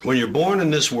When you're born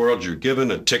in this world, you're given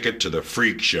a ticket to the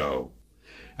freak show.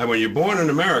 And when you're born in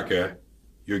America,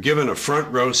 you're given a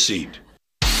front row seat.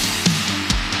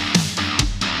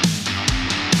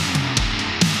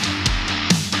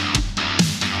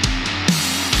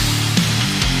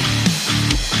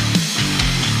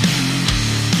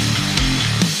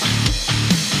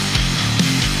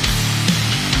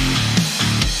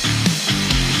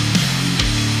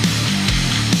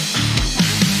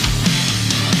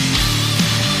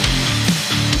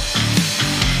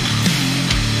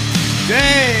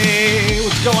 Hey,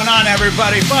 what's going on,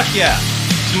 everybody? Fuck yeah.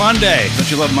 It's Monday. Don't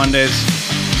you love Mondays?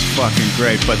 It's fucking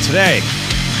great. But today,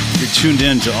 you're tuned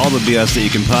in to all the BS that you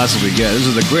can possibly get. This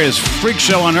is the greatest freak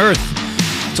show on earth.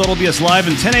 Total BS live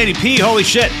in 1080p. Holy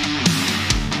shit.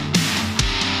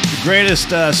 The greatest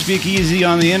speakeasy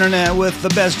on the internet with the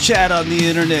best chat on the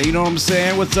internet. You know what I'm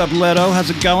saying? What's up, Leto? How's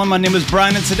it going? My name is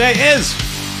Brian, and today is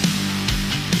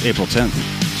April 10th,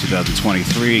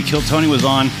 2023. Kill Tony was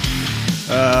on.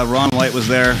 Ron White was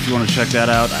there, if you want to check that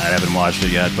out. I haven't watched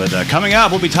it yet, but coming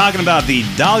up, we'll be talking about the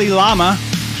Dalai Lama.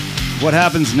 What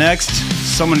happens next?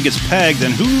 Someone gets pegged,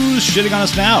 and who's shitting on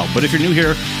us now? But if you're new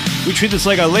here, we treat this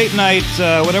like a late night,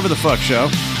 whatever the fuck show,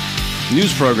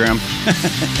 news program.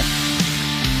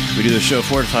 We do the show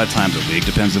 4 to 5 times a week.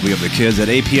 Depends if we have the kids at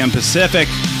 8 p.m. Pacific.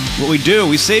 What we do,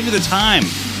 we save you the time.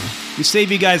 We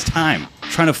save you guys time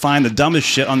trying to find the dumbest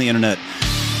shit on the internet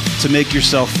to make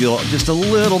yourself feel just a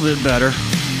little bit better.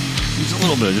 Just a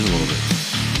little bit.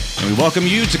 And we welcome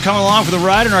you to come along for the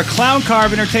ride in our Clown Car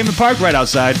of Entertainment Park right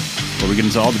outside, where we get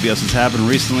into all the BS that's happened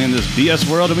recently in this BS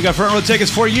world, and we got front row tickets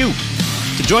for you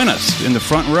to join us in the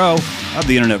front row of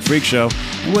the Internet Freak Show.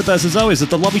 And with us, as always, is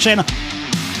the lovely Shayna.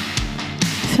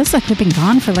 Feels like we've been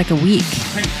gone for like a week.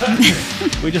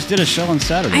 We just did a show on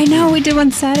Saturday. I know, we did one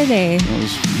Saturday.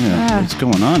 What's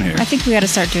going on here? I think we got to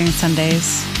start doing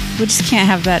Sundays. We just can't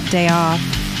have that day off.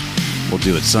 We'll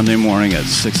do it Sunday morning at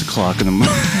 6 o'clock in the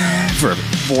morning for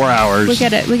 4 hours. We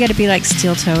gotta be like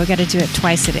Steel Toe. We gotta do it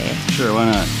twice a day. Sure,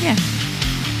 why not? Yeah.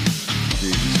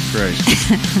 Jesus Christ.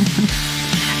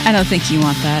 I don't think you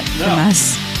want that from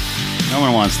us. No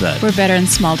one wants that. We're better in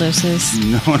small doses.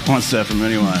 No one wants that from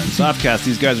anyone. Softcast,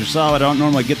 these guys are solid. I don't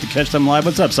normally get to catch them live.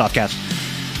 What's up, Softcast?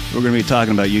 We're going to be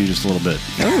talking about you in just a little bit.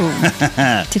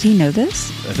 Oh. Did he know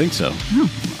this? I think so. Oh.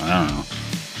 I don't know.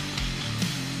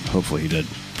 Hopefully he did.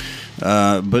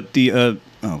 But the... oh,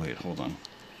 wait, hold on.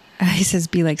 He says,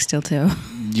 be like Steel Toe.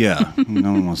 Yeah,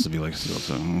 no one wants to be like Steel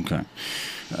Toe. Okay.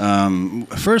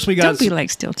 First we got... Don't be like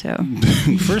Steel Toe.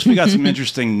 First we got some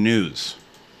interesting news,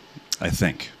 I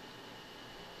think.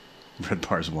 Red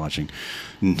Bar's watching.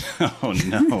 No.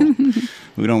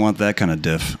 We don't want that kind of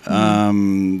diff.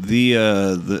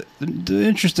 The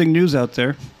interesting news out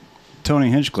there. Tony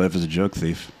Hinchcliffe is a joke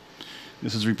thief.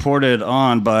 This is reported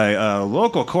on by a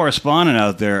local correspondent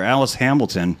out there, Alice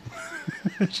Hamilton.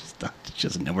 She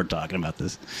doesn't know we're talking about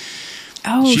this.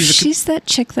 Oh, she's that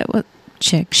chick that was...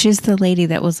 She's the lady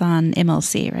that was on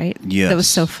MLC, right? Yes. That was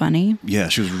so funny. Yeah,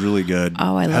 she was really good.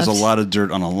 Oh, I love Has a lot of dirt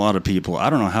on a lot of people.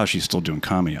 I don't know how she's still doing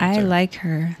comedy out there. I like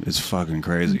her. It's fucking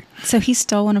crazy. So he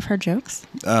stole one of her jokes?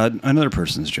 Another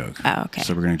person's joke. Oh, okay.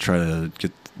 So we're going to try to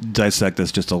dissect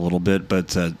this just a little bit.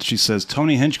 But she says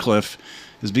Tony Hinchcliffe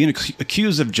is being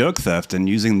accused of joke theft and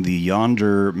using the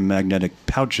Yonder magnetic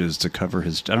pouches to cover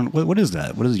his... I don't know. What is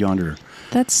that? What is Yonder?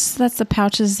 That's the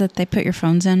pouches that they put your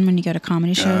phones in when you go to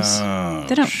comedy shows. Oh,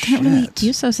 they don't really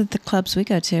use those at the clubs we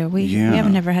go to. We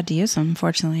haven't never had to use them,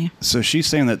 unfortunately. So she's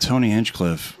saying that Tony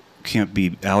Hinchcliffe can't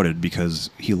be outed because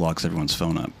he locks everyone's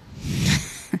phone up.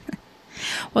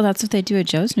 Well, that's what they do at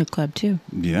Joe's new club, too.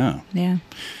 Yeah. Yeah.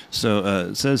 So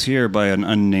it says here by an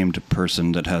unnamed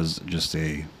person that has just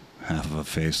a half of a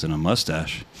face and a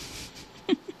mustache.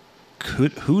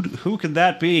 Who could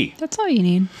that be? That's all you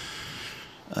need.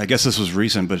 I guess this was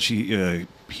recent, but he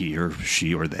or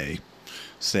she or they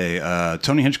say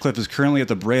Tony Hinchcliffe is currently at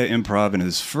the Brea Improv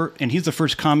and he's the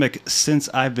first comic since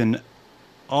I've been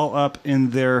all up in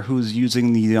there who's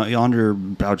using the Yonder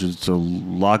pouches to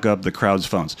lock up the crowd's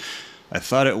phones. I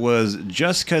thought it was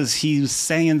just because he's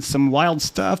saying some wild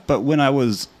stuff, but when I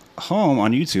was home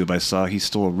on YouTube, I saw he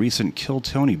stole a recent Kill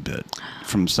Tony bit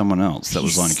from someone else that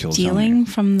was on Kill Tony. Stealing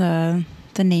from the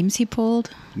names he pulled?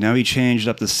 Now he changed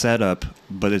up the setup,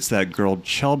 but it's that girl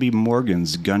Shelby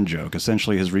Morgan's gun joke.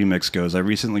 Essentially, his remix goes, I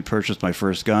recently purchased my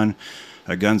first gun.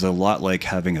 A gun's a lot like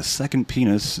having a second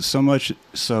penis, so much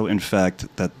so, in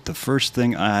fact, that the first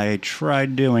thing I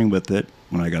tried doing with it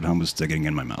when I got home was sticking it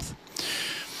in my mouth.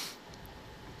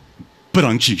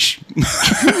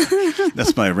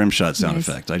 That's my rim shot sound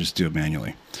effect. I just do it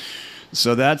manually.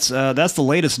 So that's the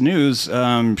latest news.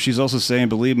 She's also saying,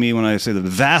 believe me when I say the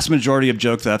vast majority of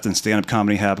joke theft in stand-up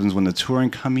comedy happens when the touring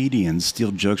comedians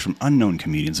steal jokes from unknown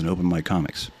comedians in open mic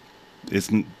comics.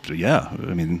 Yeah,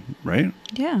 I mean, right?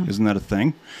 Yeah. Isn't that a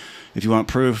thing? If you want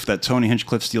proof that Tony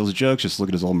Hinchcliffe steals jokes, just look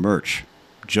at his old merch.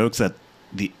 Jokes that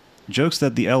the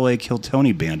LA Kill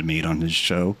Tony band made on his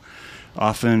show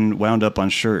often wound up on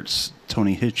shirts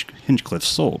Tony Hinchcliffe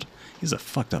sold. He's a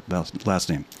fucked up last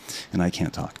name, and I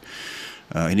can't talk.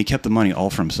 And he kept the money all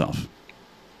for himself.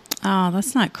 Oh,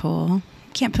 that's not cool.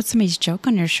 You can't put somebody's joke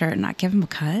on your shirt and not give him a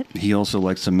cut. He also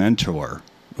likes to mentor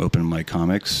open mic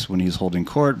comics. When he's holding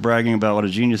court, bragging about what a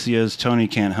genius he is, Tony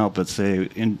can't help but say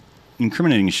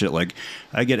incriminating shit like,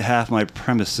 I get half my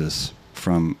premises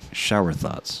from shower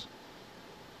thoughts.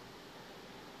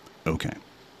 Okay.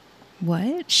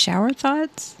 What? Shower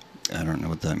thoughts? I don't know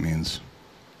what that means.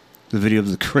 The video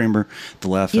of the Kramer, the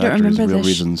Laugh You don't Factory is the remember real the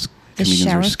reasons comedians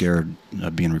are scared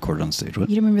of being recorded on stage. What?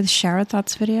 You don't remember the shower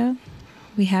thoughts video?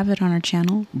 We have it on our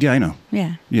channel. Yeah, I know.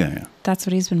 Yeah. Yeah. That's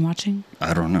what he's been watching.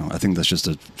 I don't know. I think that's just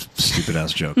a stupid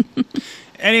ass joke.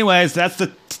 Anyways, that's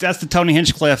the Tony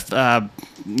Hinchcliffe,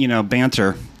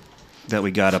 banter that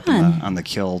we got up on the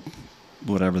Kill,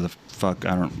 whatever the fuck.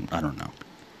 I don't know.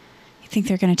 You think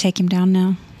they're going to take him down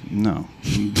now? No,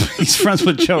 he's friends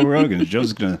with Joe Rogan.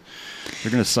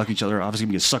 They're gonna suck each other. Obviously,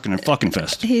 gonna be a sucking and fucking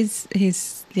fest. He's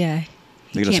yeah.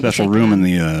 They get a special room in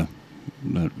the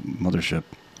mothership.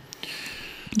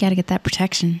 You got to get that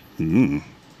protection. I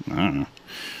don't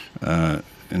know.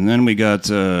 And then we got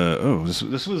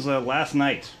this was last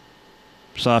night.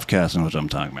 Softcast knows what I'm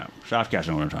talking about. Softcast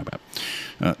knows what I'm talking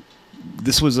about.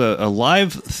 This was a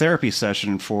live therapy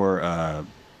session for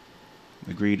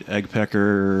Agreed Egg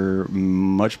Pecker,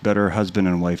 Much Better Husband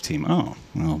and Wife Team. Oh,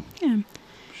 well. Yeah.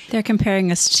 They're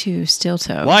comparing us to Steel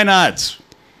Toe. Why not?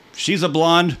 She's a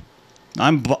blonde.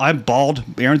 I'm bald.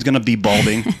 Aaron's going to be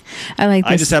balding. I like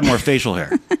this. I just have more facial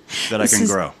hair that I can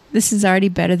grow. This is already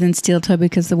better than Steel Toe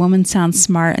because the woman sounds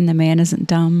smart and the man isn't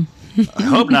dumb. I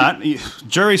hope not.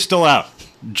 Jury's still out.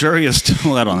 Jury is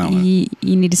still out on that one. You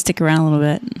need to stick around a little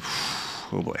bit.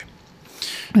 Oh, boy.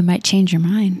 It might change your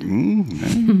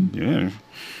mind. Yeah.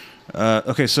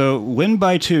 Okay, so win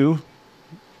by 2.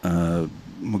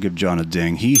 We'll give John a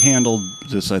ding. He handled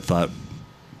this, I thought,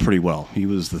 pretty well. He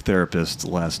was the therapist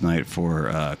last night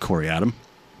for Corey Adam,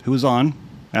 who was on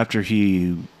after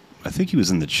I think he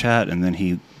was in the chat, and then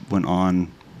he went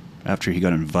on after he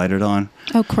got invited on.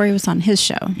 Oh, Corey was on his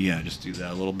show. Yeah, just do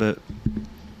that a little bit.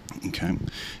 Okay.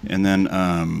 And then,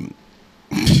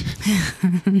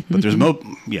 but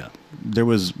there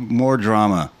was more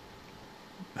drama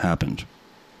happened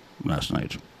last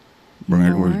night.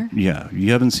 Yeah,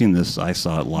 you haven't seen this. I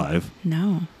saw it live.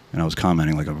 No. And I was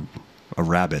commenting like a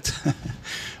rabbit.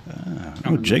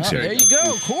 Jake's here. There you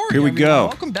go, Corey. Here we go.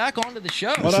 Welcome back onto the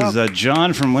show. This is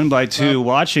John from Win by 2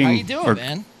 watching. How you doing,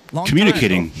 man?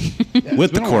 Communicating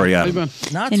with the Corey Adam.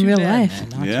 Not in too real bad, life. Man.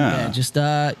 Not too bad.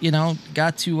 Just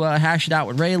got to hash it out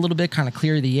with Ray a little bit, kind of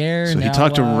clear the air. So he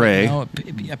talked to Ray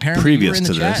apparently previous you were in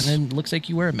the to chat, this, and it looks like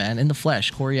you were, man, in the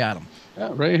flesh, Corey Adam. Yeah,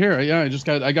 right here. Yeah,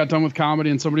 I got done with comedy,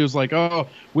 and somebody was like, "Oh,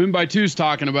 Win by 2's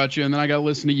talking about you," and then I got to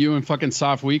listen to you and fucking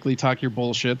Soft Weekly talk your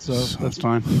bullshit. So that's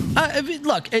fine.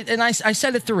 Look, and I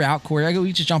said it throughout, Corey.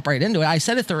 We just jump right into it. I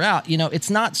said it throughout. It's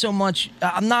not so much.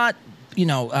 I'm not.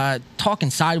 Talking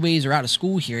sideways or out of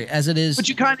school here as it is. But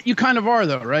you kind of are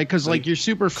though, right? Because like you're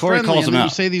super Corey friendly, calls and then him you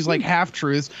out. say these like half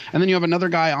truths, and then you have another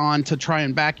guy on to try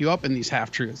and back you up in these half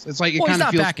truths. It's like he's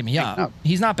not backing me up.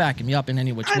 He's not backing me up in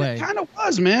any which way. Kind of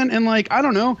was, man. And like I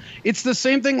don't know, it's the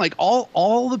same thing. Like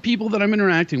all the people that I'm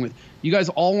interacting with, you guys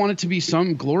all want it to be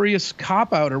some glorious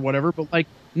cop out or whatever, but like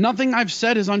nothing I've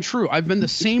said is untrue. I've been the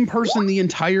same person the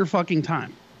entire fucking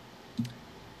time.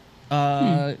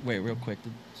 Wait, real quick.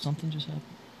 Did something just happen?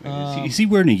 Is he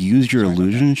wearing a Use Your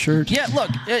Illusion shirt? Yeah,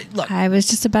 look. I was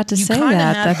just about to say kinda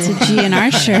that. have That's been. a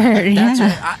GNR shirt. That's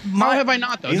Yeah. what How have I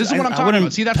not, though? This is I what I'm talking wouldn't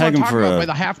about. See, that's what peg I'm him talking for about a- by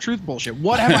the half-truth bullshit.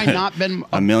 What have I not been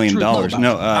 $1 million. truthful about?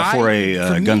 No, for for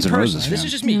me Guns N' personally, Roses This fan.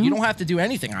 is just me. You don't have to do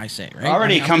anything I say, right?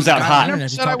 Already I'm comes just out the guy hot. on the I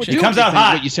internet never who said I talks would shit. do It comes out anything,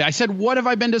 hot. What you say? I said, what have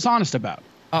I been dishonest about?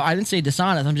 Oh, I didn't say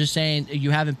dishonest. I'm just saying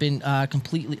you haven't been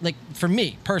completely, like, for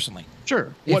me personally.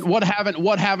 Sure. What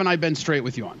haven't I been straight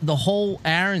with you on? The whole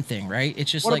Aaron thing, right? It's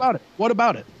just What like about it? What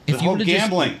about it? if The you whole would have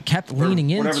gambling, just kept or leaning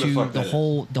whatever the into fuck that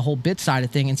the whole bit side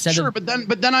of thing instead Sure, of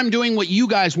but then I'm doing what you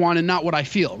guys want and not what I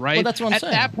feel, right? Well, that's what I'm At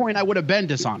saying. that point, I would have been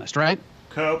dishonest, right?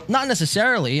 Cope. not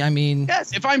necessarily. I mean,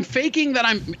 Yes, if I'm faking that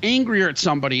I'm angrier at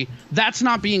somebody, that's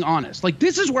not being honest. Like,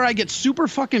 this is where I get super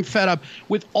fucking fed up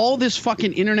with all this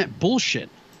fucking internet bullshit.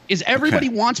 is everybody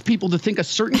wants people to think a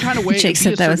certain kind of way. Jake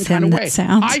said that was him. That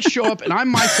sounds. I show up and I'm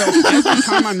myself every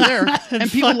time I'm there, and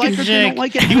people like it or they don't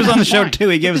like it. He was on the show too.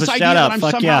 He gave us a shout out. I'm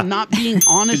Fuck somehow yeah. not being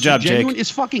honest Good job, and genuine Jake.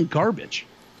 is fucking garbage.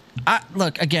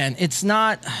 Look, again, it's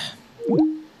not.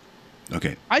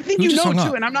 Okay. I think Who you just know hung too,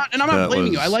 up? and I'm not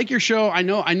blaming you. I like your show. I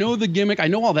know the gimmick. I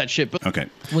know all that shit. But Okay.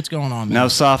 What's going on, man? Now,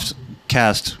 soft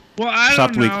cast. Well, I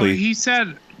Soft don't know. Weekly. He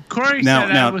said Corey Now-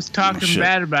 said now- I was talking shit.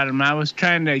 bad about him. I was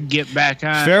trying to get back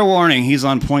on. Fair warning, he's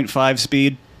on 0.5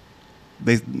 speed.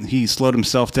 He slowed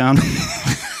himself down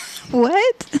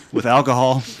What? with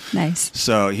alcohol. Nice.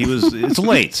 So it's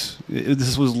late.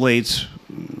 This was late,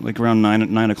 like around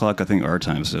 9 o'clock, I think, our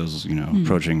time. So it was,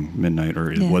 approaching midnight, or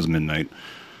it was midnight.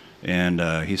 And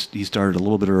he started a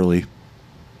little bit early.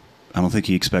 I don't think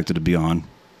he expected to be on.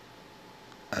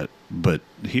 But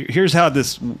here's how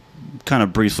this kind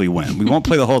of briefly went. We won't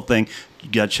play the whole thing. You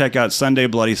got to check out Sunday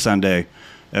Bloody Sunday,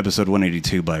 episode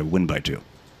 182 by Win by 2.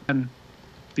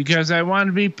 Because I wanted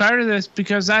to be part of this,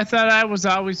 because I thought I was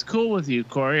always cool with you,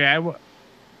 Corey. I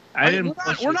didn't.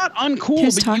 We're not uncool,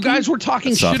 Who's but talking? you guys were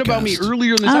talking That's shit about me softcast.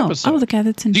 earlier in this episode. Oh, the guy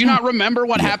that's in Do you chat. not remember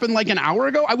what happened like an hour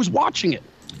ago? I was watching it.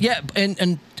 Yeah,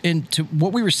 and to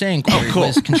what we were saying, Corey, cool.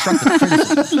 was constructive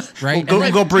criticism, right? Go-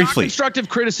 And go Not briefly. constructive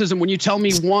criticism when you tell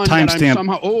me one that I'm Timestamp,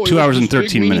 somehow 2 hours and it was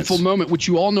this 13 big, minutes. meaningful moment, which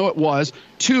you all know it was.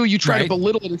 Two, you try to Right.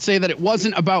 belittle it and say that it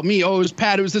wasn't about me. Oh, it was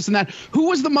Pat. It was this and that. Who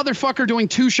was the motherfucker doing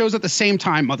 2 shows at the same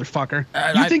time, motherfucker?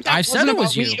 You think that I wasn't said it about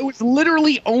was me? you. It was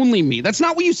literally only me. That's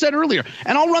not what you said earlier.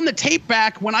 And I'll run the tape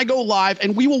back when I go live,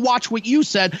 and we will watch what you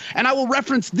said, and I will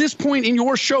reference this point in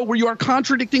your show where you are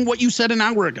contradicting what you said an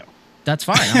hour ago. That's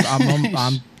fine.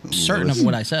 I'm certain of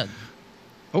what I said.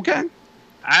 Okay.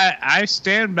 I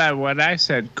stand by what I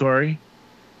said, Corey.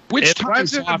 Which It time,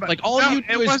 wasn't Soft? about- Like all no, you it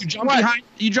do is wasn't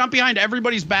you jump behind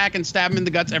everybody's back and stab them in the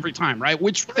guts every time, right?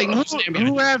 Which thing do you stand behind?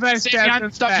 Who have I Stand stabbed behind in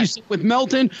the stuff the you back? said with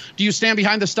Melton? Do you stand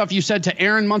behind the stuff you said to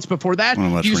Aaron months before that? I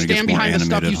wanna watch Do you when he gets stand more behind the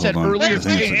stuff you animated. said Hold on. earlier? I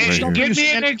think it's right here. Give me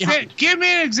Stand an behind- give me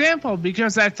an example,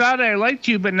 because I thought I liked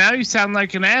you, but now you sound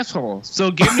like an asshole.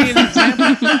 So give me an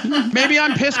example. Maybe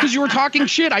I'm pissed because you were talking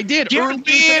shit. I did. Give earlier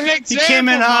me an today. example, came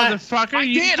in hot. motherfucker. I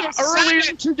You did just earlier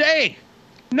said it. today.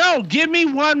 No, give me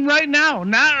one right now,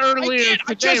 not I earlier did.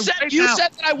 I today. just said right you now.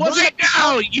 said that I wasn't. Right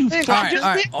now, you Thing. fuck. I just All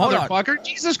right, did, hold on. motherfucker.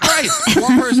 Jesus Christ.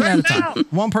 One person at a time.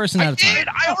 One person I at a time. did.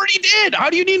 I already did. How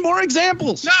do you need more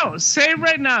examples? No, say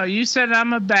right now. You said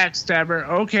I'm a backstabber.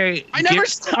 Okay. I never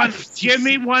give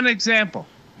me one example.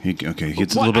 He gets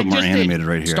a What? little bit I more just did. animated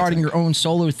right here. I Starting think. your own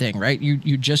solo thing, right? You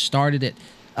just started it.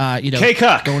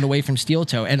 K-Cuck. Going away from Steel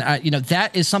Toe, and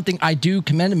that is something I do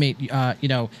commendate.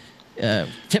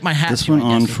 Tip my hat. This to, went I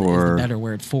guess, on is the for better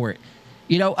word for it.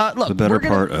 Look, the better we're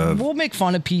gonna- part of we'll make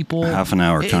fun of people. half an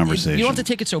hour You conversation. don't have to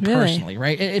take it so Really? personally,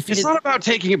 right? If It's not about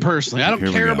taking it personally. I don't Here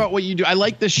we care go. about what you do. I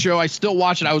like this show. I still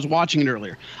watch it. I was watching it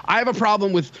earlier. I have a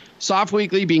problem with Soft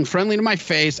Weekly being friendly to my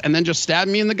face and then just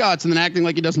stabbing me in the guts and then acting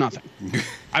like he does nothing.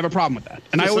 I have a problem with that.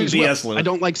 And I Just some always BS, will. Lou. I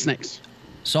don't like snakes.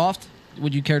 Soft,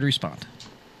 would you care to respond?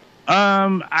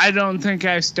 I don't think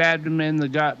I stabbed him in the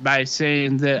gut by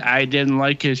saying that I didn't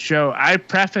like his show. I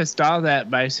prefaced all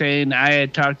that by saying I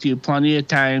had talked to you plenty of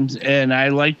times and I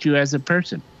liked you as a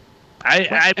person.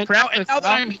 I And prefaced now that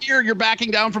all- I'm here, you're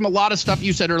backing down from a lot of stuff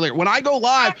you said earlier. When I go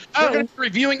live, we're going to be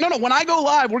reviewing. No, when I go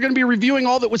live, we're going to be reviewing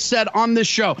all that was said on this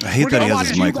show. I hate we're that gonna he has watch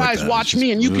his you mic like guys that. watch It's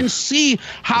me, and you just- can see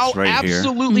how It's right here.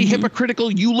 absolutely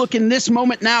hypocritical you look in this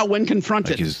moment now when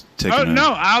confronted. Like he's taking Oh a-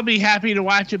 no, I'll be happy to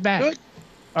watch it back. Good.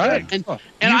 All right. And cool.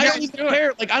 I You don't guys even do it.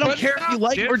 care. Like I don't Put care it if you out,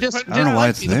 like dude. or Put it dislike. out. I don't know why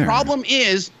it's The there. problem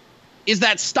is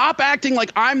that stop acting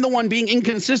like I'm the one being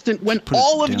inconsistent when Put it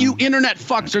all of you down. internet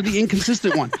fucks are the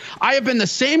inconsistent one. I have been the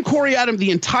same Corey Adam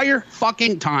the entire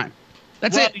fucking time.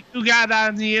 That's Well, it. you got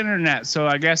on the internet, so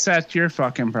I guess that's your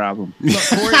fucking problem. What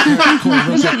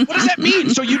does that mean?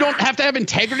 So you don't have to have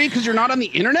integrity because you're not on the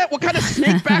internet? What kind of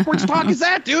snake backwards talk is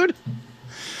that, dude?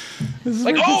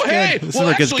 Like, oh, hey, This is well,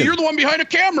 where it gets actually, good. you're the one behind a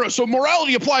camera, so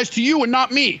morality applies to you and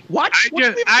not me. What? What are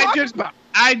we even talking about?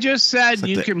 I just said like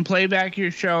you the- can play back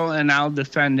your show, and I'll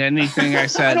defend anything I I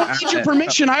said. don't need your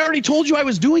permission. I already told you I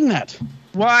was doing that.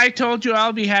 Well, I told you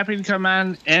I'll be happy to come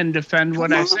on and defend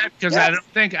what I said because Yes.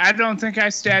 I don't think I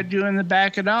stabbed you in the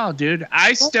back at all, dude.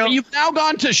 I still. You've now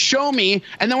gone to show me,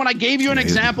 and then when I gave you an Yeah,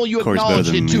 example, you Corey's better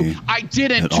acknowledged than it too. me I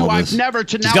didn't at too. all I've this. never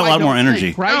to He's now. got a lot I don't more energy.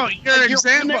 think, right? No, your Like,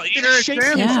 example. you're Your shaking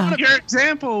example. Yeah. front of Your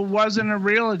example wasn't a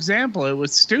real example. It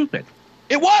was stupid.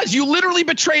 It was. You literally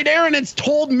betrayed Aaron and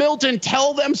told Milton,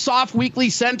 tell them Soft Weekly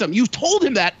sent him. You told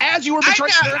him that as you were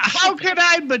betraying Aaron. How could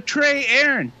I betray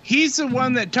Aaron? He's the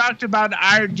one that talked about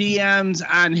our DMs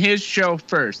on his show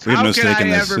first. We have no stake in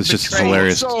this. It's just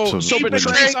hilarious. So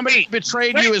betraying somebody who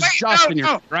betrayed you is just in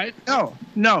your right?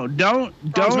 No, don't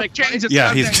change the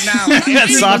subject now.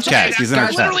 That's Softcast. He's in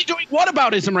our You're literally doing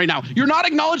whataboutism right now. You're not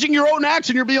acknowledging your own acts,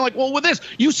 and you're being like, well, with this,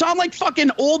 you sound like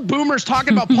fucking old boomers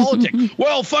talking about politics.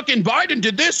 Well, fucking Biden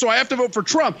did this, so I have to vote for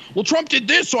Trump. Well, Trump did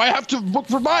this, so I have to vote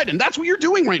for Biden. That's what you're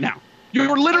doing right now.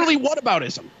 You're literally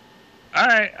whataboutism. All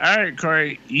right,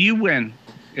 Corey, you win.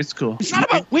 It's cool. It's not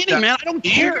about winning, man. I don't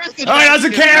care. Oh, he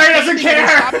doesn't care. He doesn't care.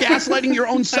 Stop gaslighting your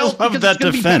own self I love because that it's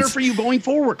going to be better for you going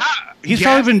forward. He's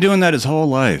probably been doing that his whole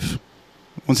life.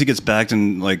 Once he gets back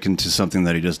into something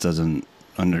that he just doesn't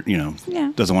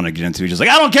doesn't want to get into, he's just like,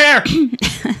 I don't care.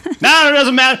 No, it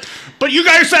doesn't matter. But you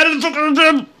guys said it.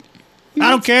 I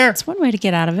don't care. It's one way to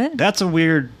get out of it. That's a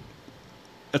weird.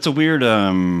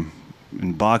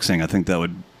 In boxing, I think that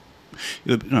would.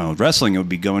 Wrestling, it would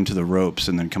be going to the ropes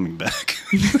and then coming back.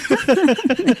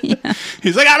 Yeah.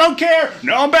 He's like, I don't care.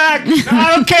 Now I'm back. No,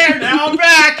 I don't care. Now I'm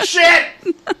back. Shit.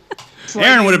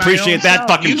 Aaron would appreciate that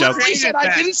fucking joke.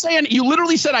 You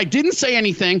literally said I didn't say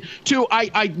anything. To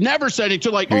I never said it.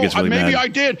 To like, maybe I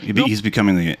did. He's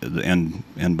becoming the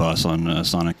end boss on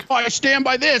Sonic. I stand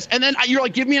by this, and then you're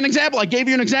like, give me an example. I gave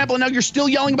you an example, and now you're still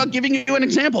yelling about giving you an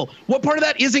example. What part of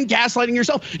that isn't gaslighting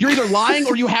yourself? You're either lying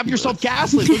or you have yourself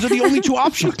gaslit. Those are the only two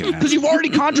options. Because you've already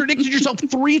contradicted yourself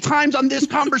 3 times on this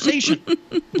conversation.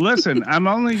 Listen, I'm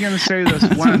only going to say this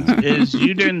once: is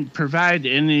you didn't provide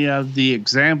any of the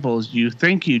examples you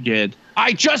think you did.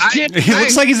 I just did. He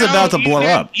looks like he's about to blow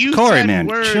up. Corey, man,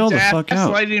 chill the fuck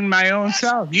out. Gaslighting my own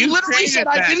self. You literally said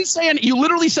I didn't say anything. You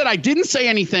literally said I didn't say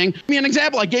anything. Give me an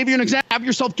example. I gave you an example. Have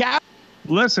yourself gas.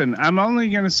 Listen, I'm only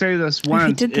going to say this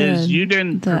once: is you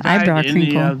didn't provide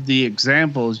any of the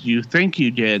examples you think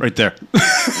you did. Right there.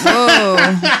 Whoa.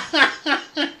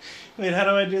 Wait, how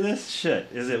do I do this? Shit.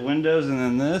 Is it Windows and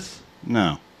then this?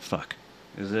 No. Fuck.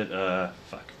 Is it,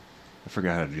 fuck. I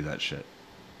forgot how to do that shit.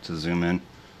 To zoom in.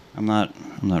 I'm not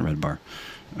Red Bar.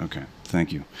 Okay.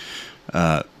 Thank you.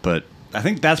 But I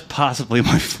think that's possibly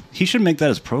he should make that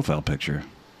his profile picture.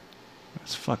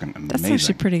 That's fucking amazing. That's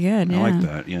actually pretty good, yeah. I like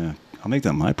that, yeah. I'll make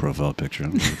that my profile picture. I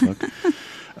don't give a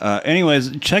fuck.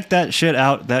 Anyways, check that shit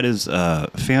out. That is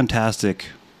fantastic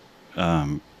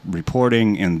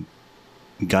reporting and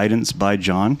guidance by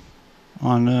John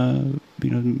on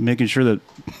making sure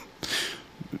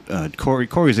that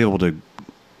Corey's able to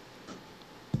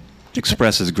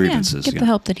express his grievances. Get the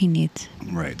help that he needs.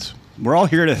 Right. We're all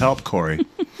here to help Corey.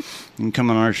 You can come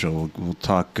on our show. We'll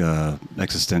talk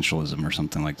existentialism or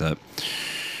something like that.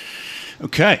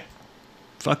 Okay.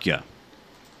 Fuck yeah.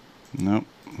 Nope.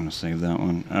 I'm going to save that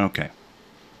one. Okay.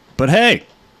 But hey.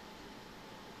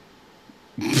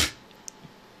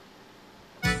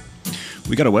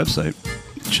 We got a website.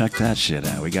 Check that shit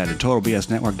out. We got it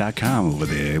TotalBSNetwork.com over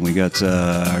there. And we got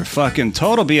our fucking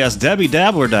Total BS Debbie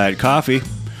Dabbler Diet Coffee.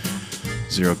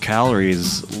 0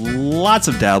 calories, lots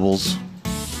of dabbles,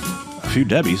 a few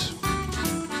Debbies,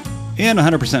 and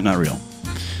 100% not real.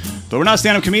 But we're not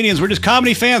stand-up comedians. We're just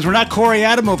comedy fans. We're not Corey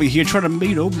Adam over here trying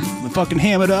to, fucking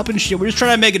ham it up and shit. We're just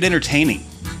trying to make it entertaining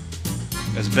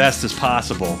as best as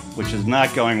possible, which is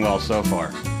not going well so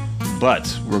far.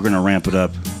 But we're going to ramp it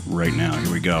up right now.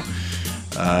 Here we go.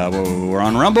 We're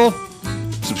on Rumble.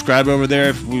 Subscribe over there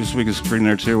if we can stream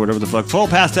there too, whatever the fuck. Full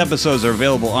past episodes are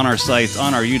available on our site,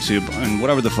 on our YouTube, and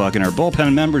whatever the fuck, in our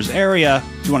bullpen members area.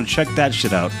 If you want to check that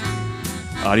shit out.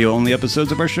 Audio-only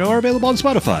episodes of our show are available on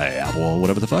Spotify, Apple,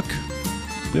 whatever the fuck.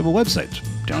 We have a website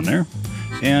down there.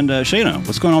 And Shayna,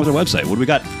 what's going on with our website? What do we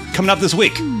got coming up this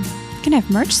week? Gonna have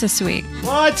merch this week.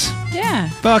 What? Yeah.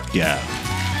 Fuck yeah.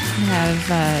 We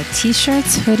have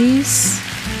t-shirts, hoodies,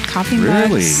 coffee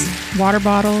mugs, water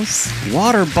bottles.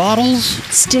 Water bottles?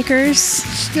 Stickers.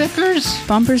 Stickers?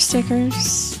 Bumper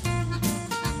stickers.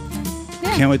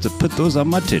 Yeah. Can't wait to put those on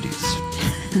my titties.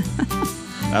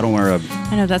 I don't wear a...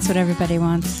 I know, that's what everybody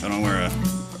wants. I don't wear a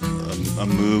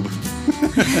moob.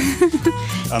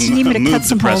 Do you need me to cut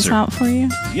some holes out for you?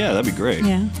 Yeah, that'd be great.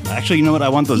 Yeah. Actually, you know what? I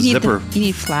want those zipper... You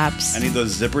need flaps. I need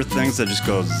those zipper things that just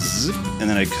go zip, and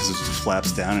then because it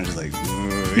flaps down and just like...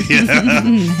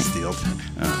 yeah. Steeled.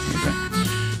 Okay.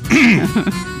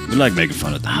 We like making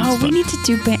fun of things. Oh, we need to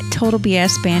do Total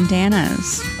BS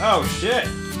bandanas. Oh, shit.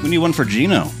 We need one for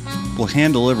Gino. We'll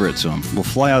hand deliver it to him. We'll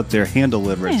fly out there, hand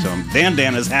deliver it to him.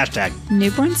 Bandanas, hashtag.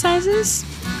 Newborn sizes?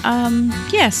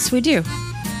 Yes, we do.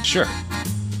 Sure.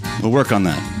 We'll work on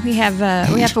that. We have a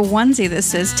onesie that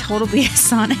says Total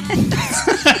BS on it.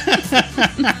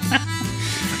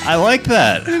 I like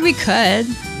that. We could.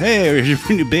 Hey, here's your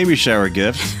new baby shower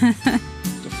gift.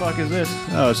 The fuck is this?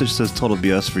 Oh, it just says total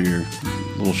BS for your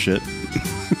little shit.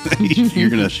 You're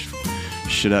gonna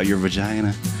shit out your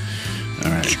vagina.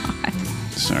 All right. God.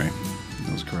 Sorry.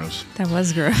 That was gross. That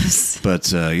was gross. But,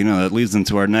 that leads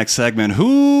into our next segment.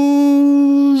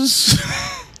 Who's...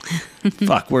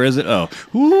 Fuck, where is it? Oh.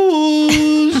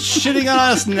 Who's shitting on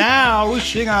us now? Who's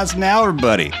shitting on us now,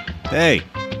 everybody? Hey,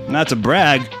 not to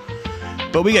brag,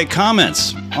 but we get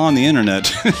comments on the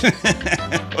internet.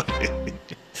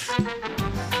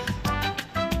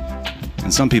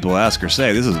 And some people ask or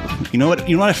say, "This is, you know what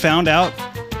I found out?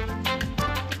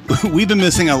 We've been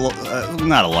missing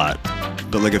not a lot,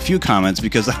 but like a few comments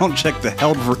because I don't check the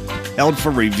held for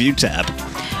review tab."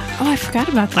 Oh, I forgot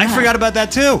about that. I forgot about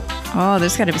that too. Oh,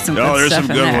 there's got to be some good there's stuff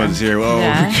some in good there. ones here. Oh,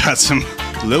 Yeah. we got some.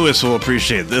 Lewis will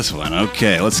appreciate this one.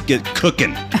 Okay, let's get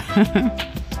cooking.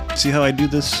 See how I do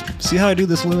this? See how I do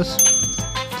this, Lewis?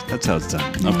 That's how it's done.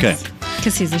 Nice. Okay.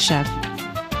 Because he's a chef.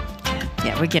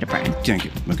 Yeah, we get it, Brian. Thank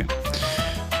you. Okay.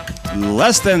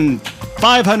 Less than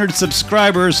 500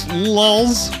 subscribers.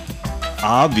 Lulz.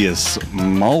 Obvious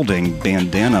molding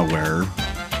bandana wearer.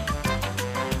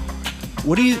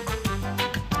 What do you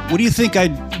think I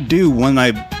do when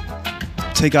I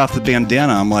take off the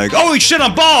bandana? I'm like, holy shit,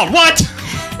 I'm bald! What?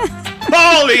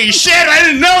 Holy shit, I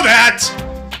didn't know that!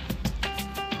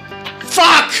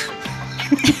 Fuck!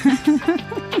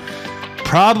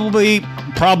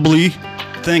 Probably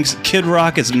thinks Kid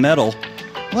Rock is metal.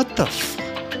 What the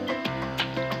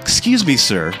Excuse me,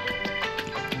 sir.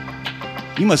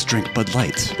 You must drink Bud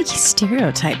Light. I think he's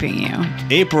stereotyping you.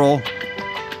 April.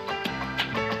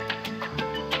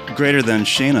 Greater than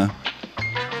Shayna.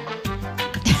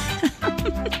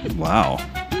 Wow.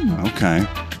 Okay.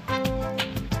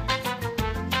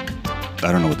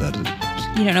 I don't know what that is.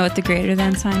 You don't know what the greater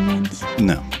than sign means?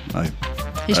 No.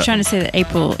 He's trying to say that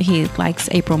he likes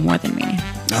April more than me.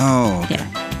 Oh, okay.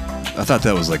 Yeah. I thought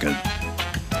that was like a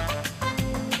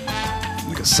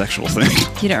sexual thing.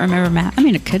 You don't remember Matt? I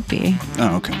mean, it could be.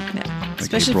 Oh, okay. Yeah. Like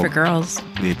Especially April, for girls.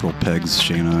 April pegs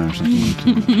Shayna or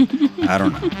something. I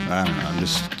don't know. I'm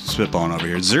just spitballing over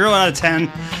here. 0 out of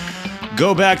 10.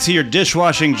 Go back to your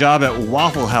dishwashing job at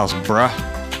Waffle House, bruh.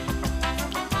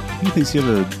 He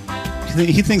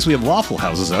thinks we have Waffle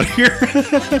Houses out here.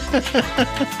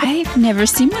 I've never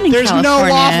seen one in There's California.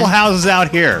 no Waffle Houses out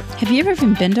here. Have you ever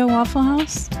even been to a Waffle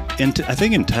House? I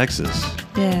think in Texas.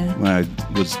 Yeah. When I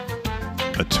was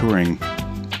a touring.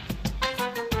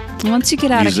 Once you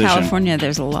get out musician. of California,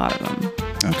 there's a lot of them.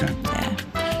 Okay. Yeah.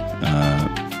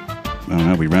 I don't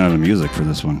know. We ran out of music for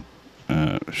this one.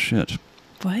 Shit.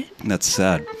 What? That's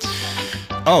sad.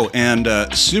 Oh, and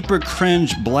super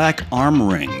cringe black arm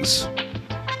rings.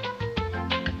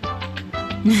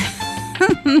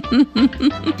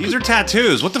 These are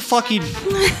tattoos. What the fuck?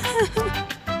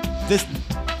 This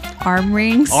Arm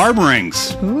rings? arm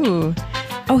rings. Ooh.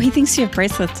 Oh, he thinks you have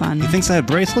bracelets on. He thinks I have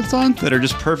bracelets on that are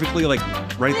just perfectly like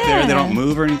right there. They Yeah. don't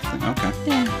move or anything. Okay.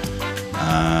 Yeah.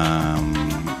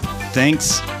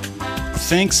 Thanks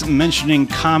mentioning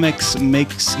comics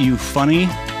makes you funny.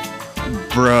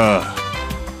 Bruh.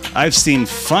 I've seen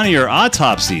funnier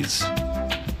autopsies.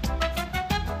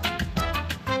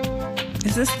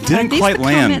 Is this Didn't are these quite the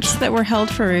land. comments that were held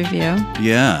for review?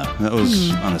 Yeah, that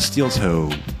was on a steel toe,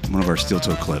 one of our steel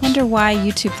toe clips. Wonder why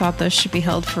YouTube thought those should be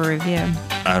held for review.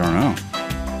 I don't know.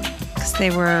 Because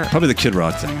they were. Probably the Kid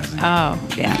Rock thing, I think. Oh,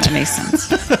 yeah, that makes sense.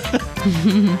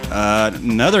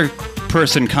 Another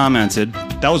person commented.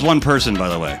 That was one person, by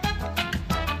the way.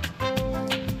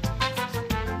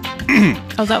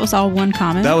 Oh, that was all one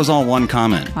comment? That was all one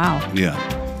comment. Wow. Yeah.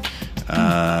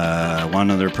 One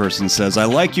other person says, I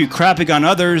like you crapping on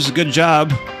others. Good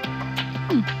job.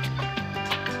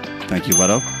 Thank you,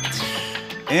 Leto.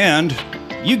 And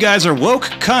you guys are woke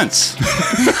cunts.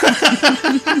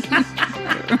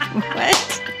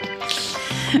 What?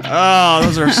 Oh,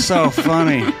 those are so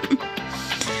funny.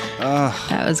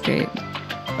 That was great.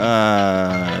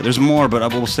 There's more,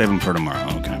 but we'll save them for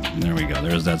tomorrow. Okay, there we go.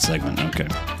 There's that segment. Okay.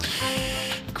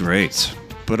 Great.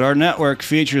 But our network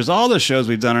features all the shows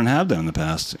we've done and have done in the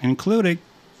past, including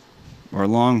our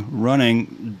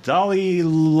long-running Dalai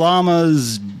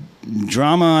Lama's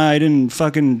drama. I didn't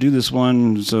fucking do this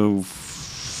one, so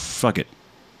fuck it.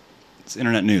 It's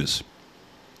internet news.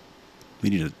 We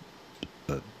need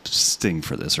a sting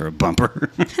for this, or a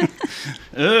bumper.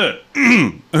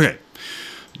 Okay.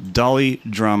 Dalai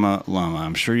Drama Lama.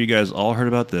 I'm sure you guys all heard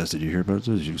about this. Did you hear about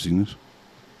this? You've seen this?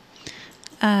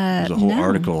 There's a whole no.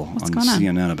 article What's on going on?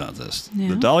 CNN about this. Yeah.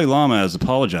 The Dalai Lama has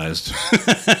apologized.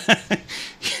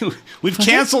 We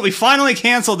finally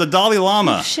canceled the Dalai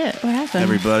Lama. Oh, shit, what happened?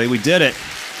 Everybody, we did it.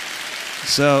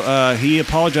 So he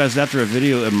apologized after a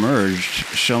video emerged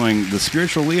showing the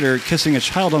spiritual leader kissing a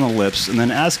child on the lips and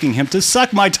then asking him to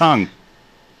suck my tongue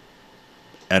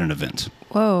at an event.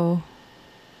 Whoa.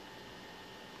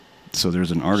 So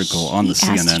there's an article on the He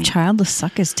asked CNN. a child to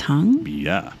suck his tongue?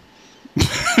 Yeah.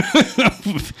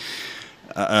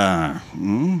 I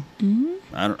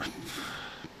don't.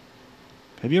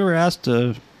 Have you ever asked?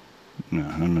 No,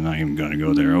 I'm not even going to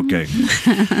go there. Okay.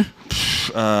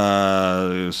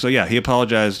 So yeah, he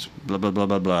apologized. Blah blah blah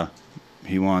blah blah.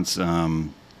 He wants.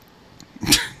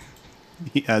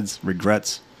 He adds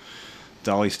regrets.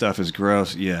 Dolly stuff is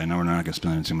gross. Yeah, no, we're not gonna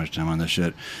spend too much time on this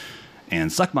shit.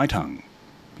 And suck my tongue.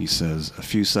 He says a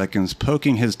few seconds,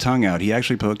 poking his tongue out. He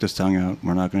actually poked his tongue out.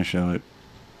 We're not going to show it.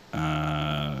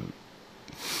 I'm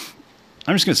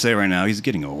just going to say right now, he's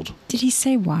getting old. Did he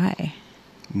say why?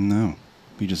 No.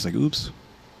 He just like, oops.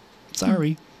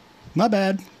 Sorry. My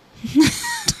bad.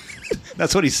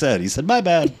 That's what he said. He said, my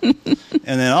bad.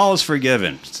 And then all is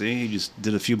forgiven. See, he just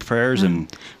did a few prayers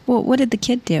and... Well, what did the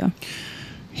kid do?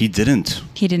 He didn't.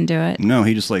 He didn't do it? No,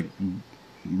 he just like...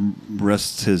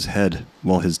 rests his head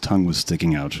while his tongue was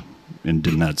sticking out and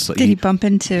did not suck. Did he bump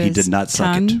into his He did not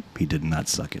suck tongue? it. He did not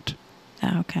suck it.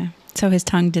 Oh, okay. So his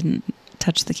tongue didn't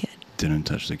touch the kid. Didn't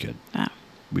touch the kid. Oh.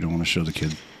 We don't want to show the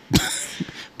kid.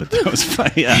 But that was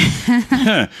fine. Yeah.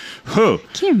 Can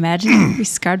you imagine? You'd be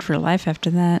scarred for life after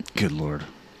that. Good Lord.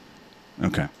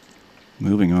 Okay.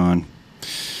 Moving on.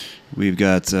 We've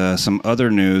got some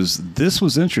other news. This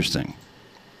was interesting.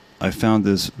 I found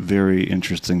this very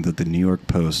interesting that the New York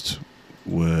Post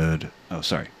would... Oh,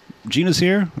 sorry. Gina's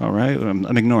here? All right.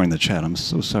 I'm ignoring the chat. I'm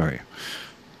so sorry.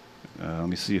 Let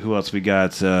me see who else we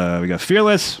got. We got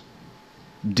Fearless.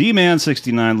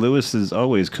 D-Man69. Lewis is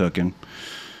always cooking.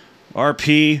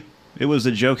 RP. It was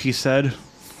a joke, he said.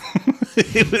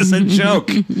 It was a joke.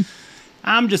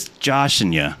 I'm just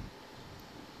joshing you.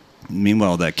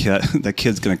 Meanwhile, that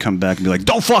kid's going to come back and be like,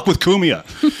 don't fuck with Kumia.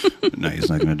 No, he's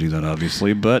not going to do that,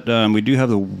 obviously. But we do have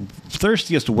the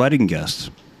thirstiest wedding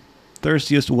guest.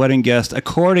 Thirstiest wedding guest,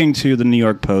 according to the New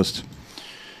York Post.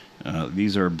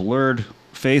 These are blurred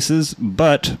faces,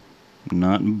 but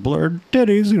not blurred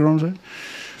titties, you know what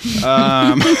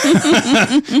I'm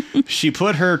saying? She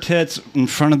put her tits in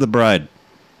front of the bride.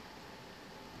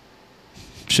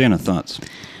 Shanna, thoughts?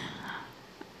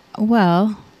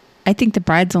 Well... I think the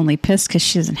bride's only pissed because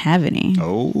she doesn't have any.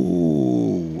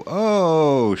 Oh,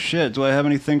 shit. Do I have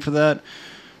anything for that?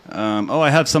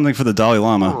 I have something for the Dalai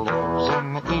Lama.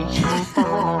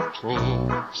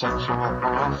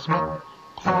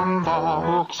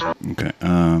 Okay.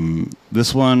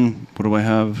 This one, what do I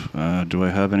have? Do I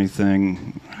have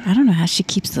anything? I don't know how she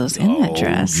keeps those in that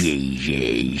dress.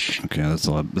 Okay, that's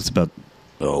a lot. That's about...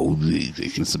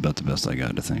 That's about the best I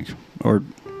got, I think. Or,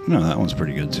 no, that one's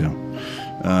pretty good, too.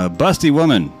 Busty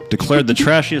woman declared the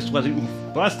trashiest wedding.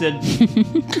 Busted.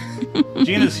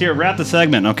 Gina's here. Wrap the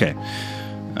segment. Okay.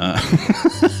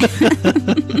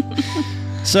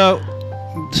 So,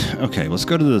 okay, let's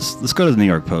go to this. Let's go to the New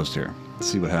York Post here.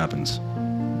 Let's see what happens.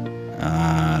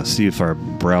 See if our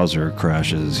browser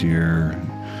crashes here.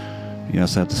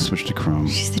 Yes, I have to switch to Chrome.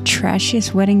 She's the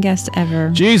trashiest wedding guest ever.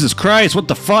 Jesus Christ! What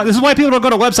the fuck? This is why people don't go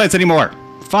to websites anymore.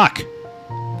 Fuck.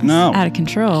 No. Out of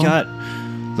control. God.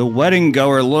 The wedding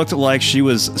goer looked like she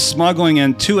was smuggling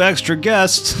in 2 extra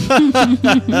guests.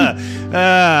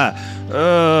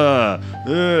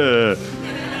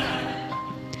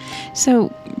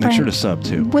 So, make sure to sub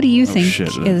too. What do you think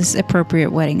is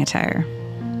appropriate wedding attire?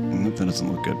 That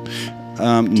doesn't look good.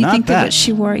 Do you think that what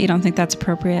she wore, you don't think that's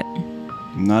appropriate?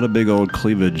 Not a big old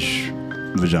cleavage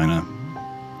vagina.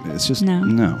 It's just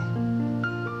no.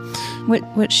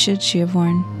 What should she have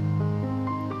worn?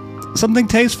 Something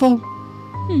tasteful.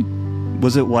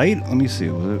 Was it white? Let me see.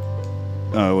 Was it?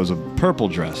 Oh, it was a purple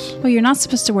dress. Well, you're not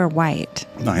supposed to wear white.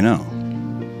 I know.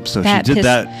 So she did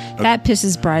that. That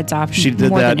pisses brides off. She did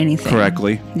more that than anything.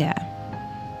 correctly. Yeah.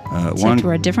 One had to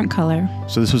wear a different color.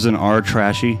 So this was an r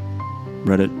trashy,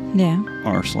 Reddit. Yeah.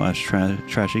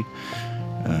 r/trashy.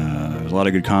 There's a lot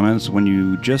of good comments. When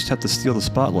you just have to steal the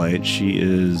spotlight, she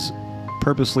is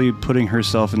purposely putting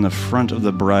herself in the front of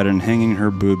the bride and hanging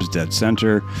her boobs dead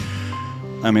center.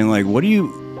 I mean, like, what do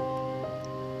you...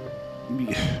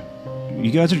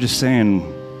 You guys are just saying...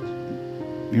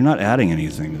 You're not adding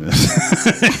anything to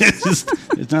this.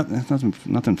 it's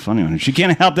nothing funny on it. She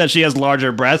can't help that she has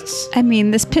larger breasts. I mean,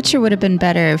 this picture would have been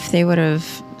better if they would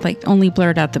have, like, only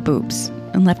blurred out the boobs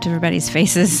and left everybody's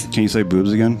faces. Can you say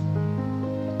boobs again?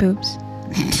 Boobs.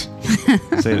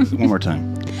 Say it one more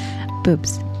time.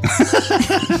 Boobs.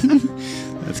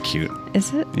 That's cute.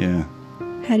 Is it? Yeah.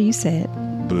 How do you say it?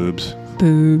 Boobs.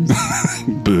 Boobs.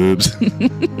 Boobs.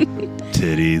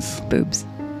 Titties. Boobs.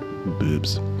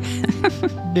 Boobs.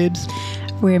 Boobs.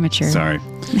 We're immature. Sorry.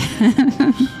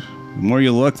 The more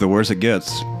you look, the worse it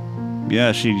gets.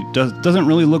 Yeah, she doesn't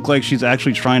really look like she's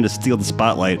actually trying to steal the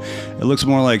spotlight. It looks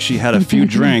more like she had a few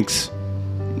drinks.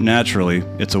 Naturally,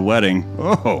 it's a wedding.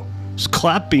 Oh, it's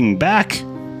clapping back.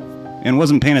 And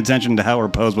wasn't paying attention to how her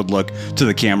pose would look to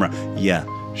the camera. Yeah,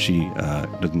 she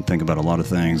doesn't think about a lot of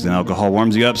things. And alcohol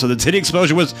warms you up, so the titty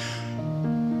exposure was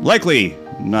likely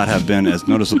not have been as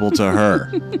noticeable to her.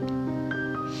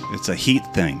 It's a heat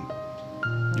thing.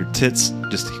 Your tits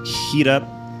just heat up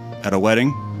at a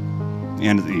wedding.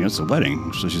 And it's a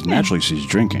wedding, so she's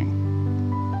drinking.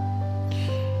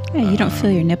 Yeah, you don't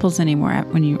feel your nipples anymore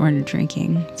when you're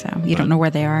drinking, so you don't know where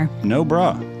they are. No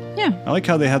bra. Yeah. I like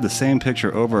how they have the same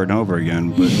picture over and over again,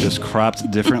 but just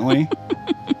cropped differently.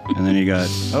 And then you got,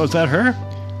 oh, is that her?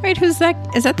 Wait, who's that?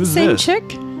 Is that the Who's same this? chick?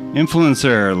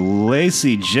 Influencer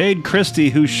Lacey Jade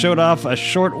Christie, who showed off a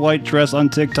short white dress on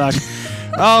TikTok.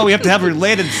 Oh, we have to have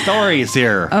related stories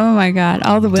here. Oh my God,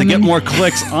 all the women. To get more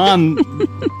clicks on.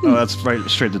 Oh, that's right,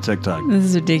 straight to TikTok. This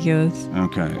is ridiculous.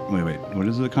 Okay, wait. What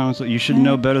is the comment? You should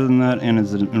know better than that, and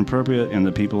it's inappropriate, and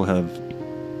the people have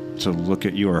to look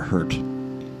at you are hurt.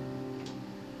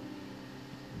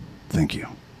 Thank you.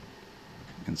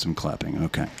 And some clapping.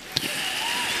 Okay.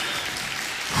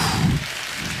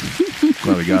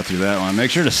 Glad we got through that one.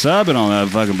 Make sure to sub and all that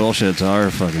fucking bullshit to our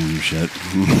fucking shit.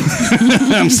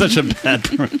 I'm such a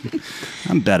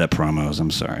I'm bad at promos.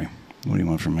 I'm sorry. What do you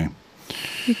want from me?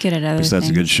 You're good at other things. That's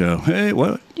a good show. Hey,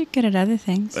 what? You're good at other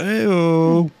things.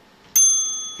 Hey-oh.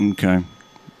 Okay. I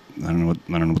don't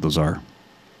know what those are.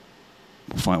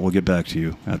 We'll get back to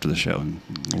you after the show and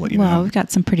we'll let you know. Well, we've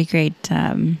got some pretty great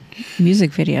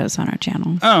music videos on our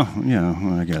channel. Oh, yeah,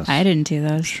 well, I guess. I didn't do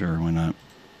those. Sure, why not?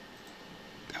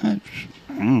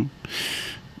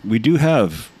 We do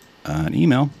have an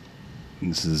email.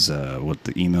 This is what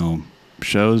the email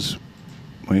shows.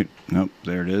 Wait, nope,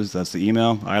 there it is. That's the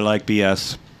email. I like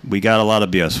BS. We got a lot of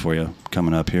BS for you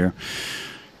coming up here.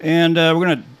 And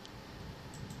we're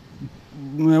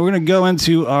gonna go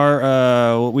into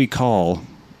our what we call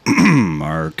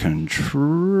our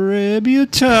contributor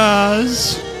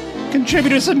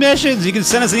submissions. You can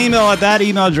send us an email at that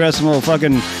email address, and we'll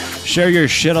fucking share your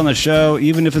shit on the show,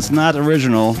 even if it's not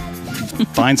original.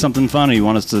 Find something funny you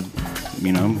want us to,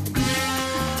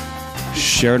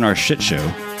 share in our shit show.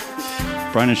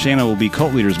 Brian and Shayna will be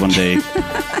cult leaders one day.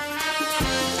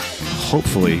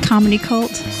 Hopefully. Comedy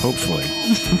cult. Hopefully.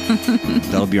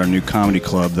 That'll be our new comedy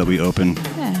club that we open.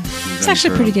 Yeah. It's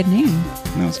actually a pretty good name.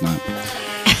 No, it's not.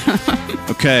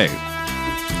 Okay.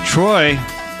 Troy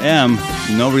M.,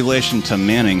 no relation to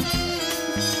Manning.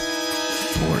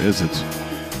 Or is it?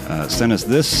 Send us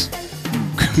this.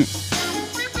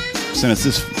 Send us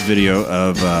this video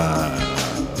of.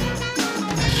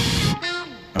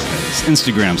 Okay, it's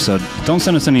Instagram, so don't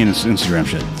send us any Instagram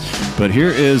shit. But here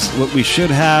is what we should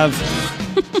have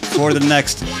for the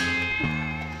next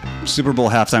Super Bowl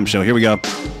halftime show. Here we go.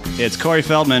 It's Corey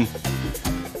Feldman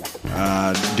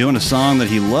doing a song that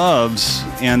he loves,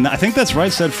 and I think that's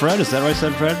Right Said Fred. Is that Right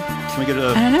Said Fred? Can we get a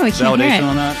I don't know, we can't hear validation it.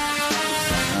 on that?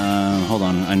 Hold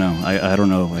on. I know. I don't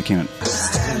know. I can't.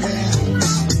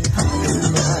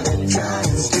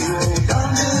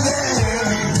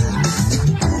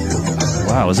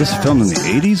 Wow, is this filmed in the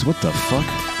 80s? What the fuck?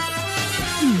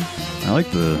 I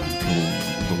like the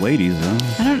ladies, huh?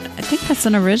 I think that's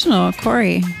an original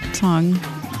Corey song.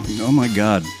 Oh my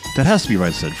god. That has to be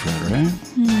Right Said Fred, right?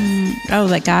 Oh,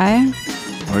 that guy?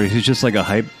 Or he's just like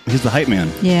he's the hype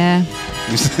man. Yeah.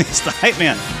 He's the hype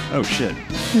man. Oh shit.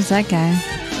 Who's that guy?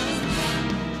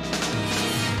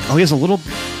 Oh, he has a little...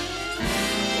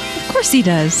 Of course he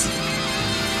does.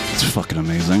 It's fucking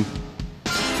amazing.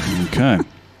 Okay.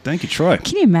 Thank you, Troy.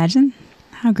 Can you imagine?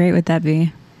 How great would that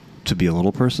be? To be a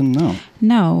little person? No.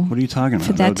 No. What are you talking about?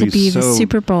 For that to would be the so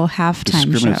Super Bowl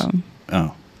halftime show.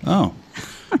 Oh.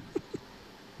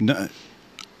 No.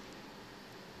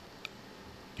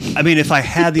 I mean, if I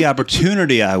had the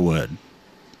opportunity, I would.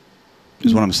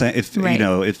 Is what I'm saying. If Right.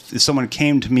 If someone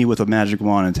came to me with a magic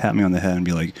wand and tapped me on the head and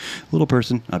be like, "Little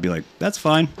person," I'd be like, "That's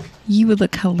fine." You would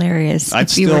look hilarious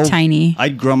if you were tiny.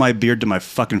 I'd grow my beard to my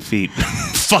fucking feet.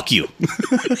 Fuck you. You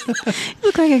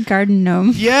look like a garden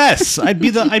gnome. Yes, I'd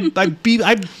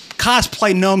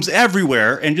cosplay gnomes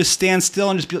everywhere and just stand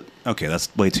still and just be. Okay, that's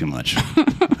way too much.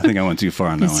 I think I went too far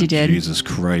on that Yes, one. you did. Jesus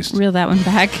Christ. Reel that one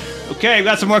back. Okay, we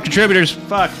got some more contributors.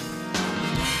 Fuck.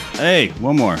 Hey,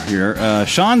 one more here.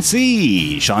 Sean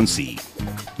C.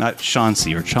 Not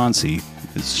Chauncey or Chauncey.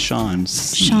 It's Sean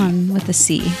C. Sean with a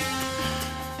C.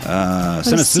 What Send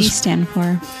does us C this. stand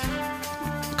for?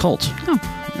 cult. Oh.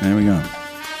 There we go.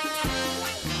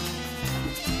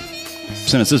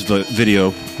 Sent us this video.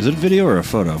 Is it a video or a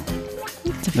photo?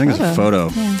 It's a I think it's a photo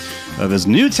Yeah. of his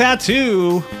new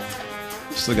tattoo.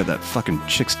 Still got that fucking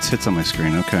chick's tits on my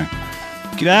screen. Okay.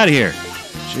 Get out of here.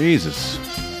 Jesus.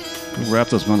 Go wrap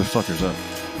those motherfuckers up.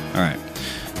 All right.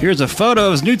 Here's a photo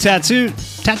of his new tattoo.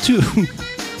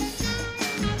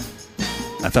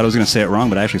 I thought I was going to say it wrong,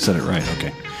 but I actually said it right.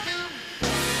 Okay.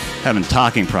 Having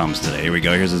talking problems today. Here we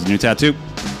go. Here's his new tattoo.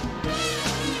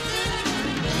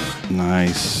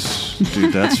 Nice.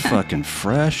 Dude, that's fucking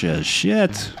fresh as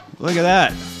shit. Look at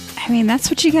that. I mean, that's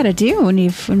what you got to do when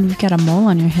you've got a mole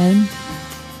on your head.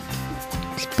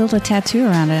 Just build a tattoo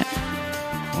around it.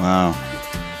 Wow.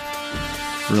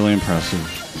 Really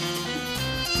impressive.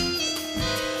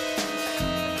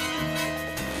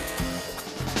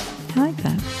 I like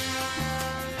that.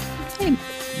 Hey,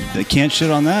 They can't shit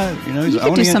on that. You know, he's you could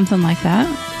do owning it. something like that.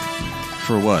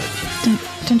 For what?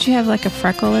 Don't you have like a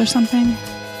freckle or something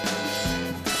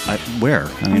Where?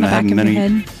 I on mean, the I back have of many. your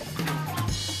head?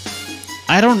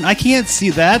 I can't see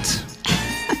that.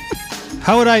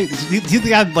 How would I? Do you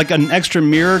think I have like an extra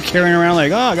mirror carrying around?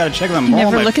 Like, oh, I got to check my You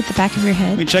mole. never look at the back of your Let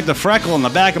head? me check the freckle on the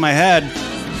back of my head.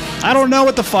 I don't know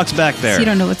what the fuck's back there. So you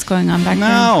don't know what's going on back there?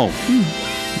 No.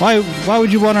 Why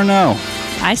would you want to know?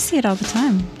 I see it all the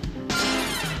time.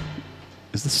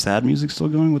 Is the sad music still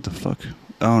going? What the fuck?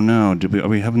 Oh no! Are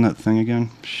we having that thing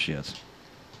again? Shit.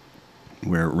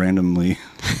 Where randomly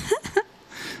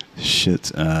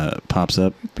shit pops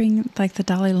up. Bring like the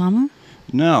Dalai Lama?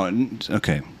 No.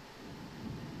 Okay.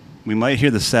 We might hear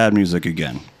the sad music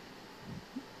again.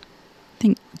 I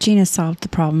think Gina solved the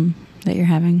problem that you're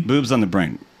having. Boobs on the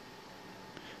brain.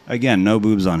 Again, no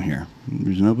boobs on here.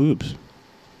 There's no boobs.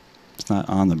 It's not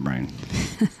on the brain.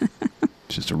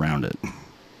 It's just around it.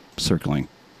 Circling.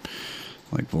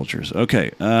 Like vultures.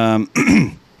 Okay. Hey,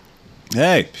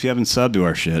 if you haven't subbed to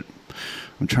our shit,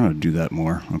 I'm trying to do that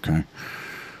more. Okay.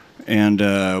 And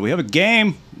we have a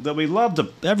game that we love to...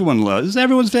 Everyone loves. This is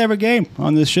everyone's favorite game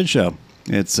on this shit show.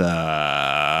 It's, what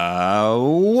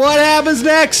happens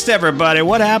next, everybody?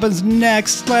 What happens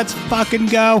next? Let's fucking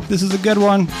go. This is a good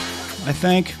one, I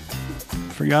think.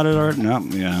 Forgot it already? No.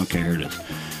 Yeah, okay, here it is.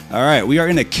 All right, we are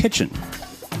in a kitchen.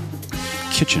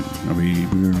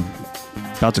 We're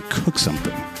about to cook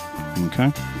something.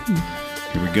 Okay?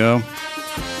 Here we go.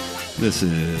 This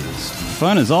is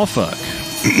fun as all fuck.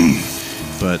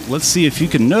 But let's see if you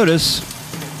can notice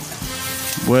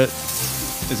what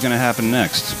is going to happen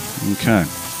next. Okay.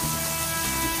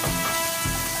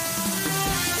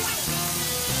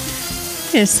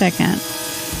 Wait a second.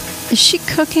 Is she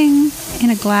cooking in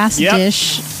a glass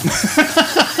dish?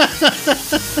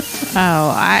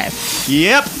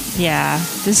 Yep. Yeah,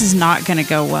 this is not going to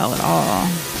go well at all.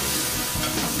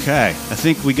 Okay, I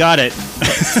think we got it.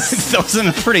 That wasn't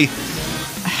a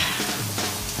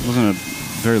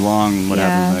very long what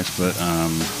happens next, but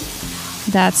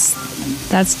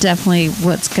that's definitely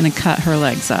what's going to cut her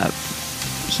legs up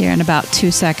here in about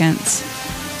 2 seconds.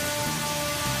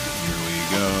 Here we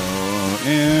go,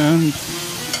 and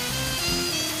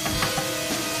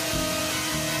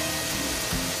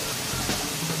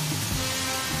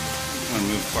I'm gonna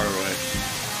move far away.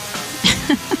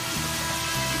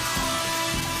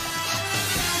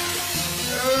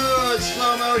 Oh, it's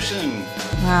slow motion.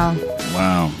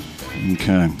 Wow.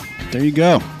 Okay. There you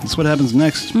go. That's what happens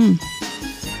next.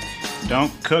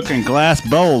 Don't cook in glass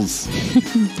bowls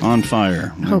on fire.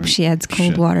 Hope she adds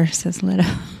cold water, says Lito.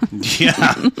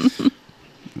 Yeah.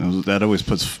 That always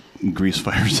puts grease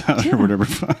fires out or whatever.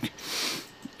 Fuck.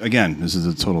 Again, this is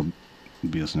a total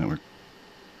BS network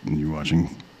you're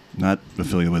watching. Not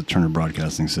affiliated with Turner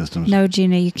Broadcasting Systems. No,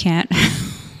 Gina, you can't.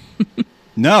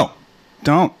 No.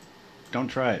 Don't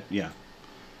try it. Yeah.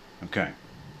 Okay.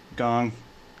 Gong.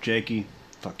 Jakey.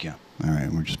 Fuck yeah. All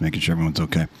right. We're just making sure everyone's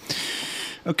okay.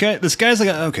 Okay. This guy's like,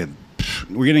 okay.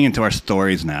 We're getting into our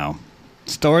stories now.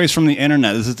 Stories from the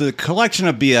internet. This is the collection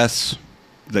of BS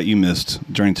that you missed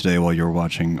during today while you were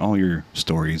watching all your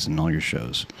stories and all your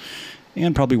shows.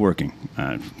 And probably working.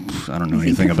 I don't know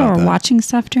anything about that. People are watching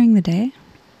stuff during the day?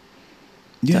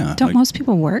 Yeah. Don't most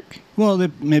people work? Well,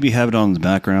 they maybe have it on the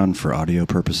background for audio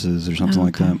purposes or something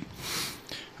like that.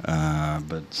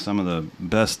 But some of the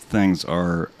best things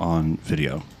are on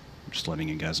video. Just letting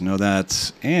you guys know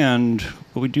that. And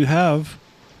what we do have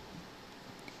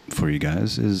for you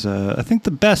guys is, I think, the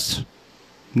best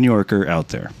New Yorker out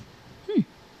there.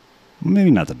 Maybe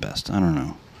not the best. I don't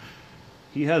know.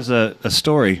 He has a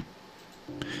story.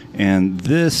 And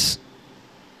this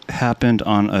happened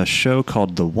on a show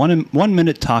called the 1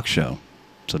 Minute Talk Show.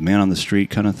 It's a man on the street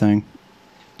kind of thing.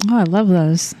 Oh, I love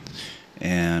those.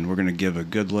 And we're going to give a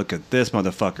good look at this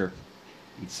motherfucker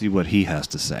and see what he has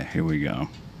to say. Here we go.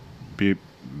 Beep,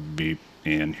 beep,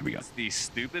 and here we go. What's the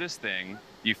stupidest thing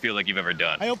you feel like you've ever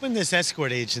done? I opened this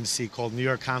escort agency called New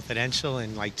York Confidential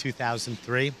in like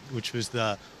 2003, which was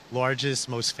the largest,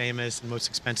 most famous, and most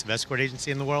expensive escort agency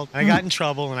in the world. I got in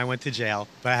trouble and I went to jail,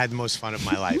 but I had the most fun of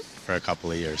my life for a couple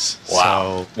of years.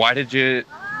 Wow. So, Why did you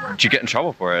get in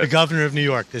trouble for the it? governor of New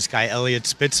York, this guy Elliot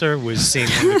Spitzer, was seeing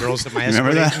one of the girls at my escort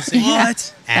Remember that? agency.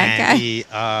 What? That guy. And he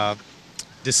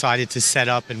decided to set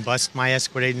up and bust my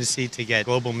escort agency to get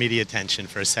global media attention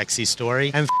for a sexy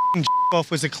story. And off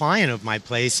was a client of my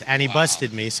place, and he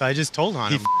busted me, so I just told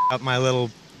on him. He up my little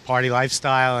party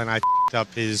lifestyle, and I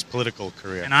up his political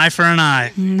career. An eye for an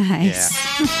eye. Nice.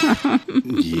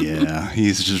 Yeah,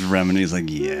 he's just reminiscing. He's like,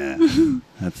 yeah,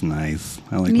 that's nice.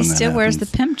 I like And he when that still wears the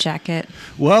happens. pimp jacket.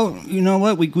 Well, you know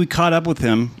what? We caught up with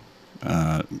him.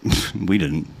 We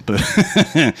didn't, but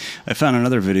I found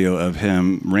another video of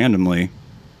him randomly.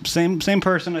 Same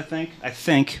person, I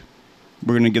think.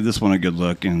 We're going to give this one a good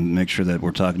look and make sure that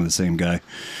we're talking to the same guy.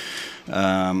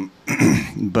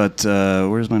 But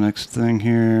where's my next thing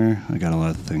here? I got a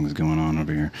lot of things going on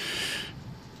over here.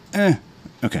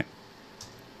 Okay.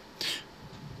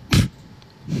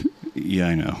 Yeah,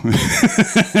 I know.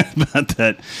 About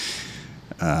that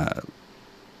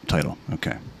title.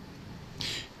 Okay.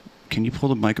 Can you pull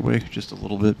the mic away just a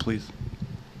little bit, please?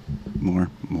 More.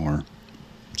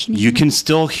 Can You can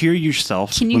still hear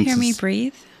yourself. Can you once hear me it's-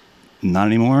 breathe? Not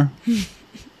anymore? It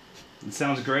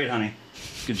sounds great, honey.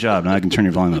 Good job. Now I can turn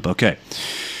your volume up. Okay.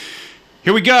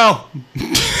 Here we go.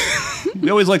 We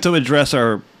always like to address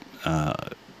our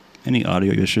any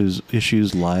audio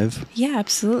issues live. Yeah,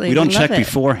 absolutely. We don't love check it.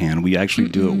 beforehand. We actually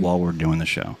do it while we're doing the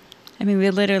show. I mean, we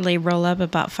literally roll up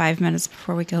about 5 minutes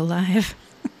before we go live.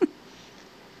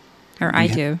 Or I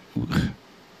do.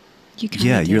 You kinda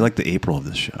Yeah, do. you're like the April of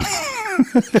this show.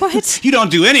 What? You don't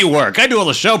do any work. I do all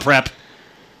the show prep.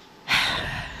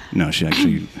 No, she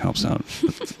actually helps out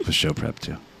with show prep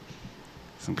too.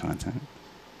 Some content.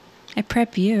 I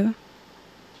prep you.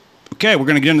 Okay, we're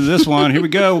going to get into this one. Here we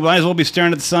go. Might as well be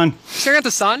staring at the sun. Staring at the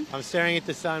sun? I'm staring at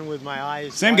the sun with my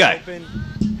eyes Same wide guy. open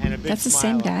and a big That's the smile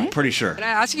same on guy? my- Pretty sure. Can I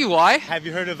ask you why? Have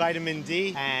you heard of vitamin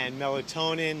D and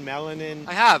melatonin, melanin?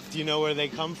 I have. Do you know where they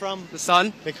come from? The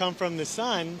sun? They come from the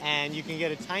sun, and you can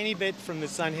get a tiny bit from the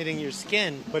sun hitting your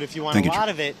skin. But if you want Thank a you, lot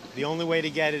of it, the only way to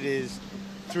get it is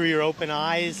through your open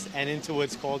eyes and into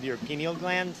what's called your pineal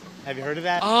gland. Have you heard of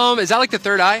that? Is that like the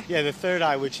third eye? Yeah, the third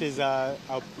eye, which is a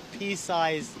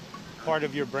pea-sized part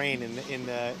of your brain in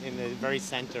the very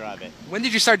center of it. When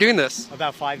did you start doing this?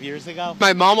 About 5 years ago.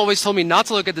 My mom always told me not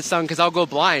to look at the sun because I'll go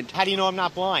blind. How do you know I'm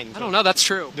not blind? I don't know, that's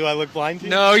true. Do I look blind to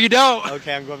you? No, you don't.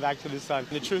 Okay, I'm going back to the sun.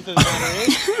 The truth of the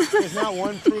matter is, there's not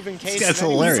one proven case That's of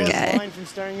anyone hilarious. going blind from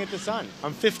staring at the sun.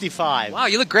 I'm 55. Wow,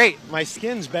 you look great. My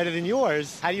skin's better than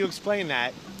yours. How do you explain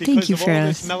that? Thank Because you, of all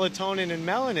this Frizz. melatonin and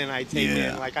melanin I take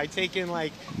Yeah. in. Like, I take in,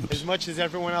 like, as much as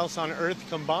everyone else on Earth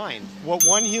combined. What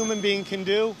one human being can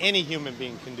do, any human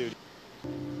being can do.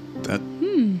 That.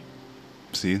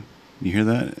 See, you hear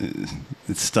that?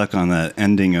 It's stuck on that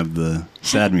ending of the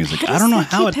sad music. How I don't know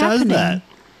does that how it keep does happening? that.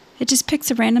 It just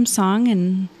picks a random song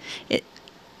and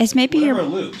it's maybe your.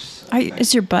 loops.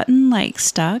 Is your button like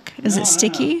stuck? Is it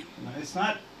sticky? No, it's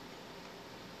not.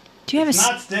 Do you have It's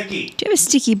a not sticky. Do you have a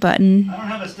sticky button? I don't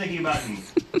have a sticky button.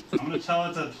 I'm going to tell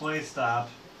it to play stop.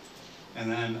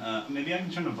 And then maybe I can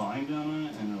turn the volume down on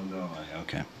it and it'll go away.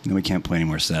 Okay. Then we can't play any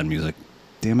more sad music.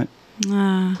 Damn it.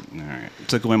 Ah. All right.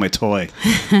 Took away my toy.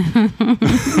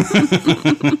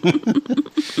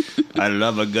 I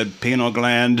love a good pineal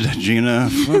gland, Gina.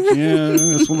 Fuck yeah.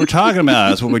 That's what we're talking about.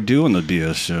 That's what we do on the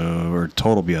BS show. Or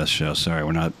Total BS show. Sorry,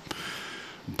 we're not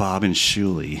Bob and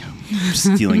Shuley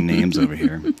stealing names over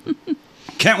here.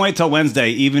 Can't wait till Wednesday.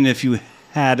 Even if you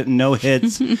had no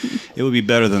hits, it would be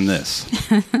better than this.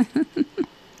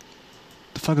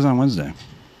 The fuck is on Wednesday?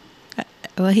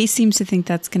 Well, he seems to think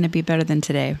that's going to be better than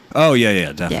today. Oh,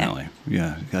 yeah, definitely.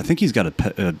 Yeah. I think he's got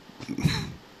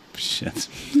shit.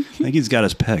 I think he's got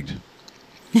us pegged.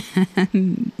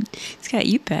 He's got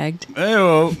you pegged.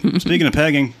 Hey, speaking of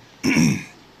pegging.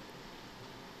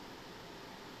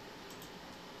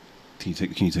 Can you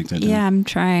take that down? Yeah, I'm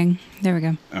trying. There we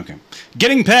go. Okay.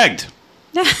 Getting pegged.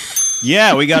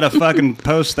 Yeah, we got to fucking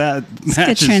post that. It's a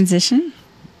good transition.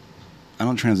 I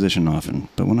don't transition often,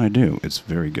 but when I do, it's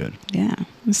very good. Yeah,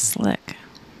 it's slick.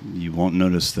 You won't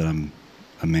notice that I'm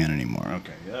a man anymore.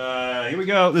 Okay. Here we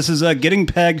go. This is Getting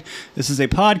Pegged. This is a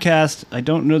podcast. I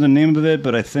don't know the name of it,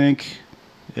 but I think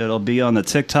it'll be on the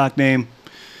TikTok name.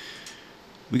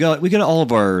 We got all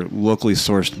of our locally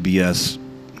sourced BS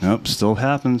Nope, still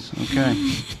happens. Okay.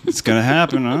 It's going to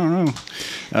happen. I don't know.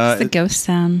 It's the ghost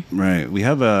sound. Right. We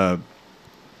have a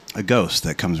ghost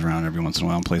that comes around every once in a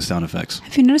while and plays sound effects.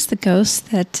 Have you noticed the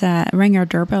ghost that rang our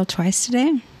doorbell twice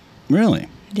today? Really?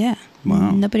 Yeah.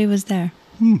 Wow. Nobody was there.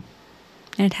 Hmm.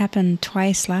 And it happened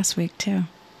twice last week, too.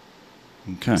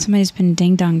 Okay. Somebody's been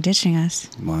ding-dong ditching us.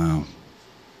 Wow.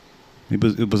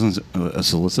 It wasn't a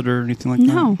solicitor or anything like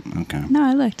No. that? Okay. No,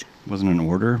 I looked. Wasn't an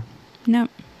order No.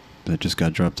 that just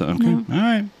got dropped? Okay. No. All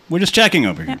right. We're just checking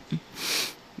over here. Yep.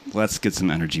 Let's get some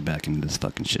energy back into this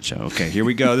fucking shit show. Okay, here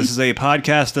we go. This is a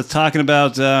podcast that's talking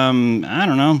about, I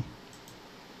don't know.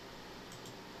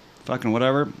 Fucking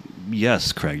whatever.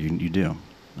 Yes, Craig, you do.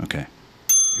 Okay.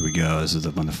 Here we go. This is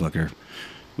the motherfucker.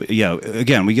 Yeah,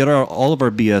 again, we get all of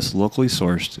our BS locally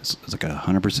sourced. It's like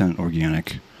 100%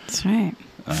 organic. That's right.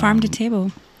 Farm to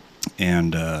table.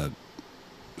 And 50%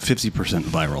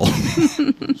 viral.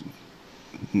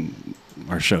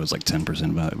 Our show is like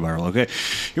 10% viral. Okay,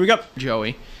 here we go.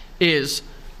 Joey, is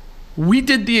we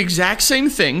did the exact same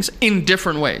things in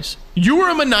different ways. You were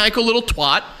a maniacal little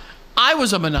twat. I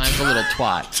was a maniacal little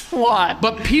twat. What?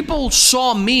 But people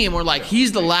saw me and were like,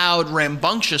 he's the loud,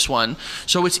 rambunctious one,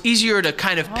 so it's easier to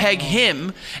kind of peg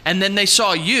him, and then they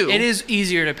saw you. It is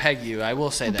easier to peg you, I will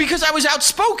say that. Because I was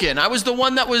outspoken. I was the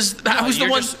one that was... You're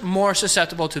just more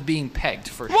susceptible to being pegged,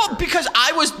 for sure. Well, because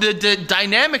I was the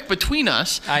dynamic between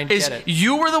us is get it.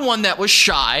 you were the one that was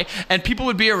shy, and people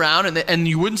would be around, and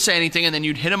you wouldn't say anything, and then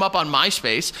you'd hit them up on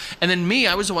MySpace, and then me,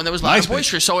 I was the one that was loud and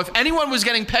boisterous. So if anyone was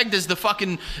getting pegged as the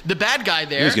bad guy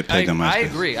there, You guys get pegged on MySpace. I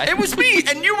agree. it was me,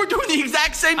 and you were doing the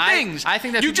exact same things. I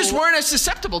think that you just people- weren't as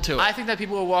susceptible to it. I think that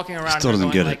people are walking around Still and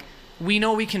doesn't going get it. like, we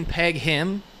know we can peg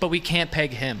him, but we can't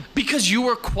peg him. Because you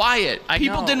were quiet.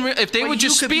 People know. didn't. If they But would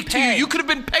just you could be speak to you, pegged. you could have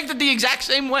been pegged at the exact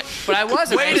same way. But I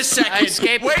wasn't. Wait a second. I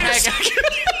escaped Wait the a peg. second.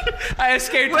 I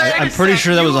escaped. Wait I'm a pretty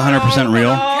sure that was 100%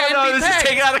 real. No, this is pegged.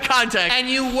 taken out of context. And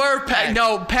you were pegged.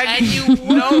 No, pegged. And you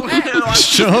were pegged.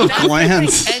 Show of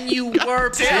glance. And you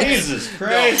were pegged. Jesus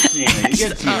Christ, Gina. You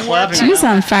get some clapping. She's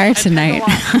on fire tonight.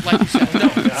 Like you said, no.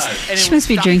 And She it must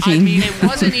be was- drinking. I mean, it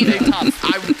wasn't even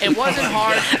tough. It wasn't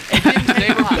hard. It didn't take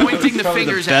They were long. pointing the Probably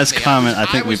the fingers best at me. comment I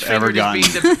think was we've ever figured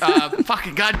as gotten. being the,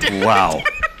 fucking goddamn. Wow.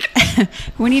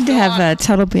 We need to have a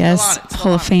Total BS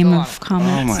Hall of Fame of Oh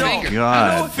comments. my No,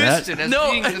 God. Fisted as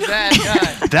No. being the bad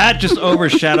guy. That just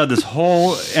overshadowed this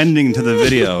whole ending to the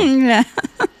video. Yeah.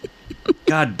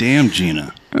 God damn,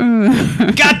 Gina.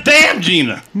 God damn,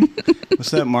 Gina.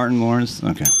 What's that, Martin Lawrence?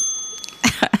 Okay.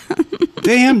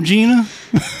 Damn, Gina.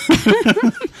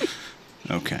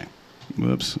 Okay.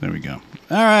 Whoops. There we go.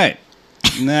 All right.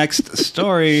 Next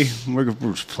story. We're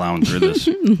just plowing through this.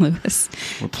 Lewis.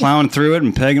 We're plowing through it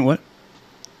and pegging. What?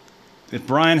 If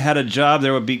Brian had a job,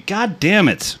 there would be. God damn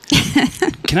it!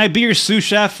 Can I be your sous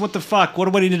chef? What the fuck?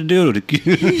 What do I need to do to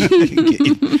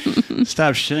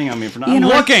stop shitting on me for not? I'm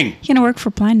looking. You gonna work for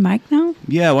Blind Mike now?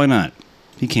 Yeah, why not?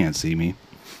 He can't see me.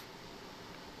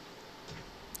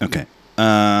 Okay.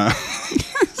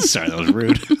 Sorry, that was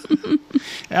rude.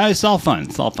 It's all fun.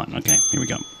 It's all fun. Okay, here we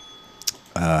go.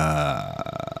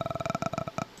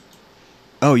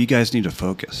 Oh, you guys need to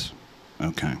focus.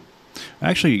 Okay.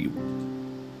 Actually,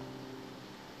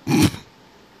 I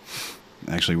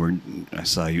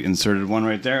saw you inserted one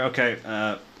right there. Okay.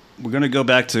 We're going to go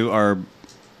back to our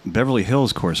Beverly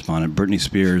Hills correspondent, Britney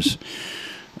Spears.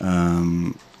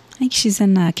 I think she's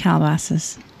in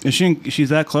Calabasas. Is she? She's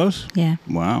that close? Yeah.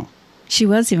 Wow. She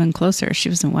was even closer. She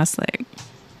was in Westlake.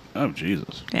 Oh,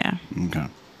 Jesus. Yeah. Okay.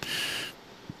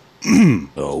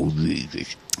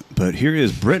 But here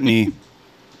is Britney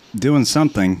doing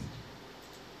something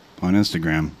on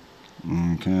Instagram.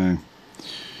 Okay.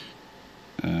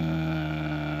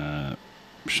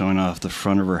 Showing off the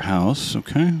front of her house.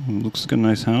 Okay. Looks like a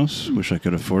nice house. Wish I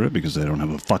could afford it because I don't have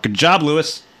a fucking job,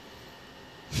 Lewis.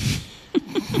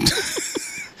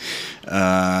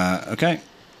 Okay.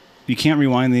 You can't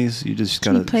rewind these. You just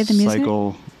gotta play the music?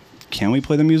 cycle. Can we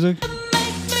play the music?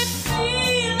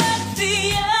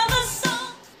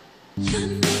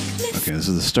 Okay, this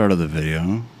is the start of the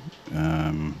video.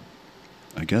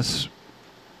 I guess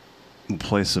we'll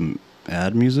play some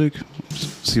ad music.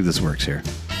 See if this works here.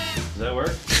 Does that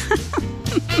work?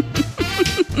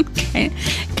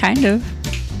 Kind of.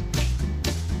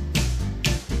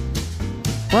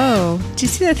 Whoa. Did you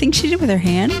see that thing she did with her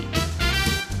hand?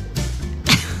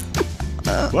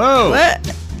 Whoa!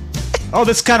 What? Oh,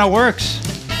 this kind of works.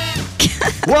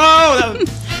 Whoa!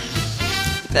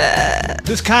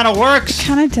 This kind of works.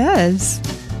 Kind of does.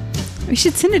 We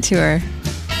should send it to her.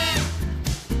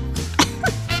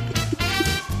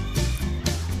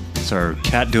 It's our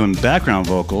cat doing background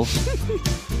vocals.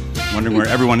 Wondering where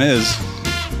everyone is.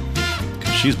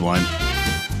 she's blind.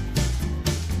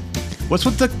 What's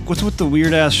with the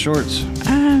weird ass shorts?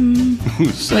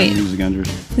 Wait.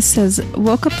 This says,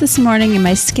 woke up this morning and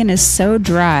my skin is so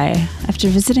dry. After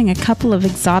visiting a couple of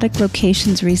exotic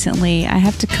locations recently, I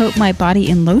have to coat my body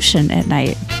in lotion at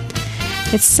night.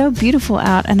 It's so beautiful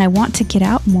out and I want to get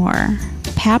out more.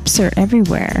 Paps are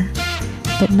everywhere,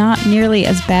 but not nearly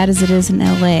as bad as it is in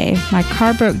LA. My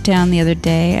car broke down the other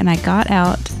day and I got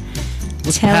out.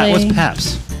 What's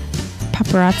Paps?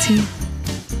 Paparazzi.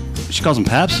 She calls them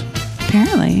Paps?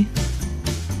 Apparently.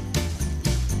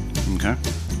 Okay.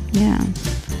 Yeah.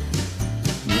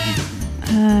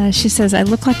 She says, I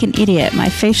look like an idiot. My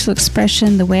facial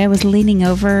expression, the way I was leaning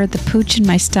over, the pooch in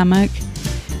my stomach.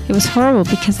 It was horrible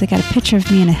because they got a picture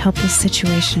of me in a helpless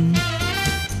situation.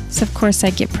 So, of course,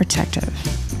 I get protective.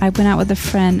 I went out with a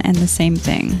friend and the same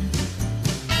thing.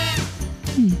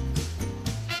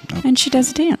 And she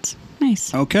does a dance.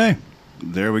 Nice. Okay.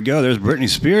 There we go. There's Britney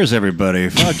Spears, everybody.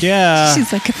 Fuck yeah.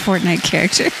 She's like a Fortnite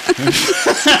character.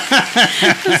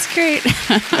 That's great.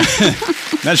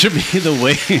 That should be the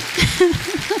way.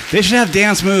 They should have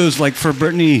dance moves like for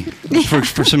Britney,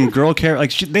 for some girl character.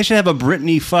 Like they should have a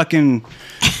Britney fucking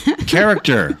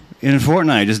character in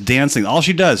Fortnite just dancing. All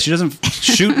she does, she doesn't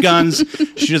shoot guns.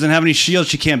 She doesn't have any shields.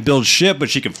 She can't build shit,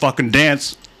 but she can fucking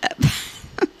dance.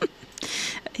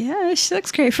 Yeah, she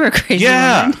looks great for a crazy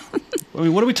woman. I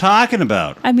mean, what are we talking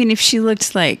about? I mean, if she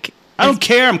looked like... I don't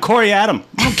care. I'm Corey Adam.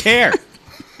 I don't care.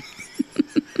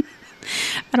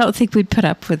 I don't think we'd put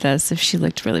up with this if she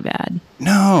looked really bad.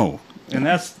 No. And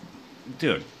that's...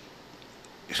 Dude.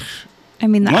 I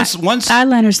mean, the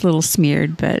eyeliner's a little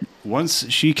smeared, but... Once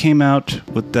she came out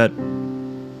with that...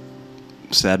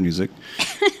 Sad music.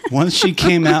 Once she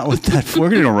came out with that... We're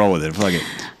going to roll with it. Fuck it.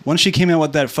 Once she came out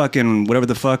with that fucking... Whatever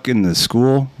the fuck in the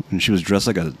school, and she was dressed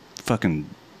like a fucking...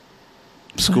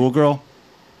 schoolgirl.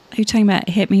 Are you talking about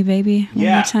Hit Me Baby one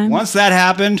more time? Once that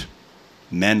happened,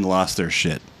 men lost their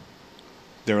shit.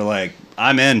 They were like,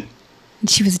 I'm in. And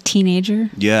she was a teenager?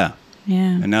 Yeah. Yeah.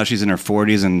 And now she's in her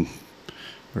 40s and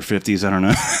her 50s, I don't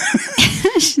know.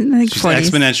 She's like she's 40s.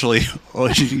 exponentially...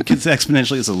 Oh, she gets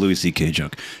exponentially... It's a Louis C.K.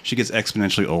 joke. She gets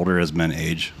exponentially older as men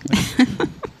age.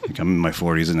 Like I'm in my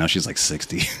 40s and now she's like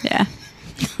 60. Yeah.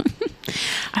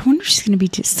 I wonder if she's going to be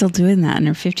still doing that in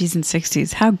her 50s and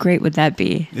 60s. How great would that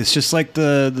be? It's just like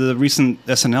the recent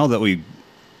SNL that we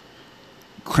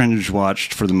cringe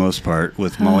watched for the most part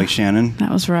with Molly Shannon.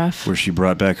 That was rough. Where she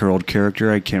brought back her old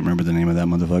character. I can't remember the name of that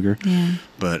motherfucker. Yeah.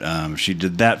 But she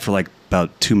did that for like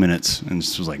about 2 minutes and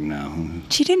just was like, no.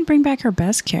 She didn't bring back her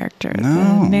best character.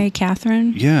 No. Mary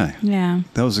Catherine. Yeah. Yeah.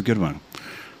 That was a good one.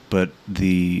 But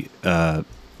the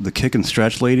kick and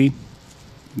stretch lady,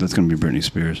 that's going to be Britney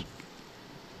Spears.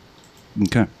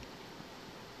 Okay.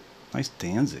 Nice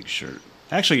Danzig shirt.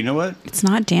 Actually, you know what? It's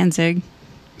not Danzig.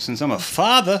 Since I'm a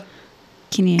father...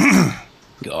 Can you...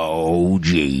 Oh,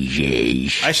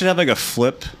 Jesus. I should have like a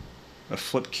flip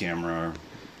camera.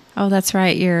 Oh, that's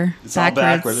right. It's all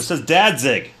backwards. It says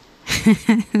Danzig.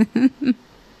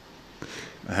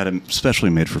 I had it specially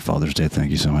made for Father's Day.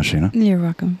 Thank you so much, Shayna. You're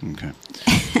welcome. Okay.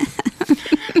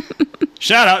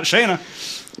 Shout out, Shayna.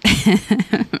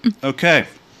 Okay.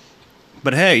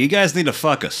 But hey, you guys need to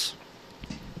fuck us.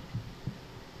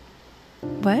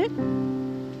 What?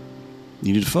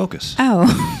 You need to focus.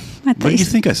 Oh. What do you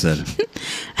think I said?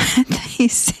 I thought you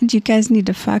said you guys need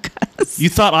to fuck us. You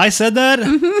thought I said that?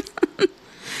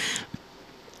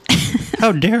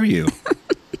 How dare you?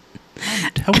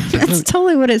 That's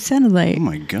totally what it sounded like. Oh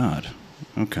my God.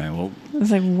 Okay, well. I was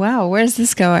like, wow, where's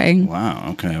this going? Wow,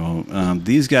 okay, well,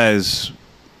 these guys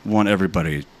want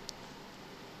everybody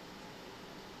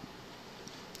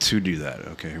to do that.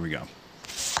 Okay, here we go.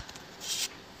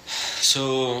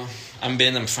 So, I'm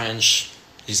Ben, I'm French.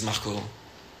 He's Marco.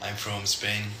 I'm from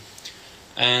Spain.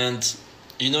 And,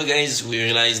 you know, guys, we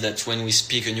realize that when we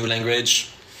speak a new language,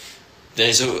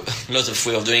 there's a lot of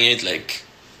way of doing it, like,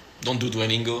 don't do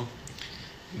Duolingo.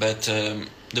 But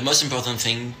the most important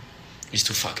thing is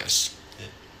to focus.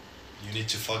 Yeah. You need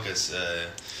to focus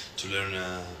to learn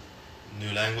a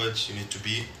new language. You need to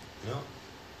be, you know?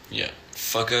 Yeah,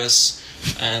 focus.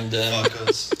 And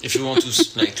focus. If you want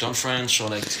to like learn French or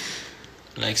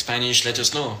like Spanish, let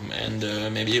us know, and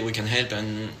maybe we can help.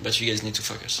 But you guys need to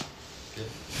focus.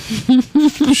 Yeah.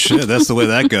 Shit, that's the way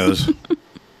that goes.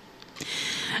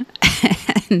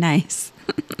 Nice.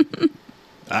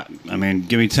 I mean,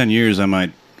 give me 10 years, I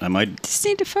might just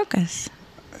need to focus.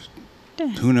 Yeah.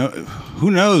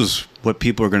 Who knows what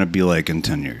people are going to be like in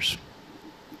 10 years?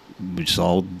 We just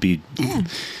all be. Yeah.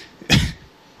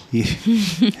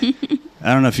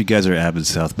 I don't know if you guys are avid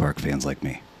South Park fans like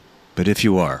me, but if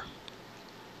you are,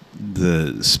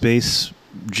 the space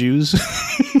Jews?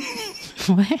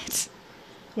 What?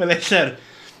 Well, they said,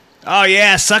 "Oh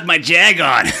yeah, suck my jag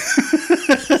on." I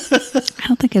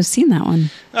don't think I've seen that one.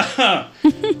 Oh,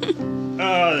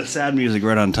 the sad music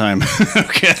right on time.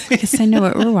 Okay. I guess I know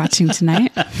what we're watching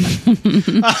tonight.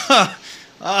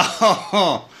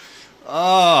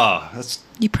 That's.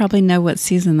 You probably know what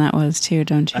season that was too,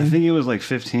 don't you? I think it was like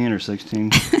 15 or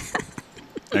 16.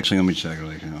 Actually, let me check.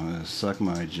 Like, suck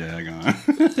my jag on.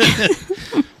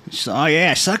 Oh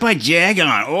yeah, suck my jag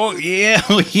on. Oh yeah,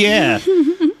 oh yeah.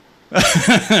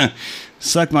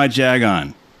 Suck my jag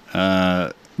on.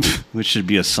 Which should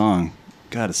be a song.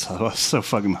 God, it's so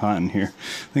fucking hot in here.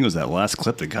 I think it was that last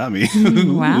clip that got me.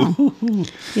 Wow.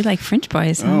 You like French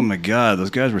boys, huh? Oh my God,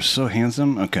 those guys were so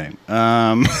handsome. Okay.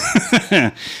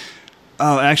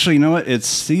 Oh, actually, you know what? It's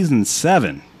season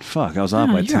 7. Fuck, I was off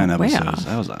by 10 episodes.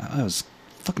 I was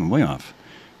fucking way off.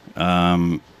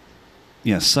 Yeah,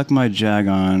 Suck My Jag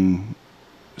On,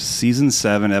 season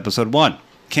 7, episode 1.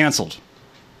 Canceled.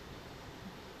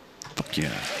 Fuck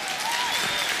yeah.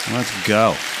 Let's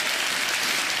go.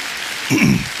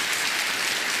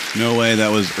 No way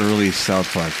that was early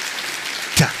South Park.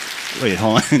 Wait,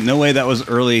 hold on. No way that was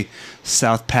early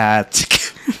South Pat.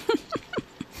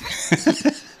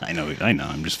 I know.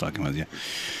 I'm just fucking with you.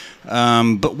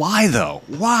 But why, though?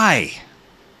 Why?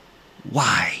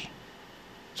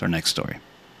 It's our next story.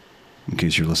 In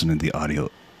case you're listening to the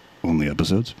audio-only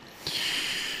episodes.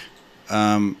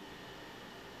 I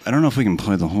don't know if we can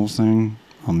play the whole thing.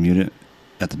 I'll mute it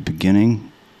at the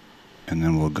beginning, and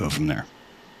then we'll go from there.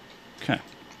 Okay.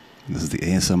 This is the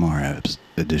ASMR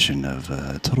edition of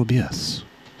Total BS.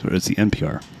 So it's the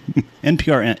NPR.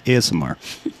 NPR ASMR.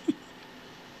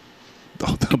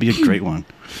 Oh, that'll be a great one.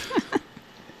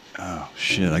 Oh,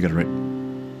 shit. I gotta write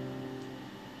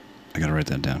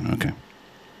that down. Okay.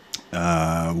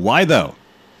 Why, though?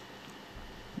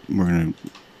 We're going to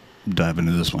dive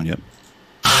into this one. Yep.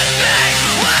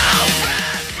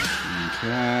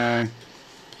 Okay.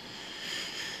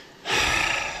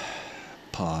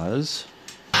 Pause.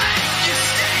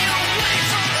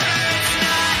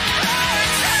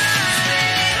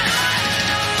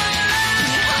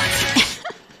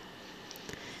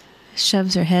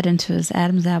 Shoves her head into his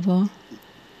Adam's apple.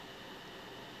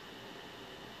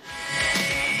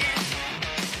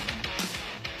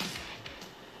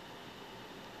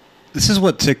 This is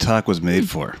what TikTok was made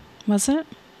for. Was it?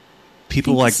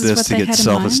 People like this to get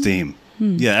self-esteem.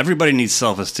 Yeah, everybody needs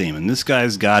self-esteem, and this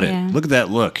guy's got it. Yeah. Look at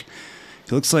that look.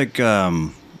 He looks like,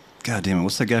 God damn it,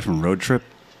 what's that guy from Road Trip?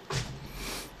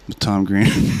 With Tom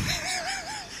Green.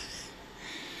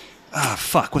 Ah,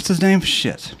 fuck, what's his name?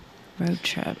 Shit. Road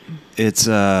Trip. It's,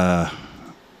 DJ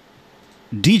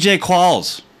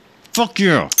Qualls. Fuck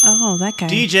you. Oh, that guy.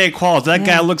 DJ Qualls. That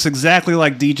guy looks exactly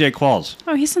like DJ Qualls.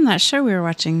 Oh, he's in that show we were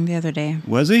watching the other day.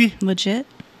 Was he? Legit.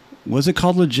 Was it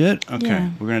called Legit? Okay.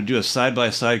 Yeah. We're going to do a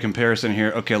side-by-side comparison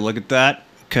here. Okay, look at that.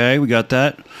 Okay, we got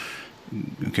that.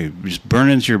 Okay, just burn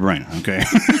it into your brain. Okay.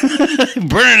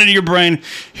 Burn it into your brain.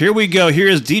 Here we go. Here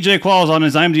is DJ Qualls on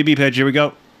his IMDb page. Here we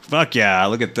go. Fuck yeah,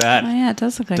 look at that. Oh, yeah, it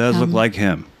does look like him. Does look like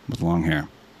him with long hair.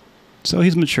 So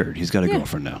he's matured. He's got a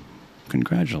girlfriend now.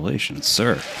 Congratulations,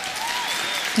 sir.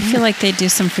 I feel like they do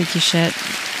some freaky shit.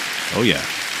 Oh, yeah.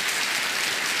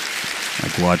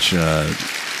 Like watch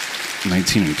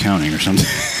 19 and Counting or something.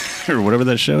 Or whatever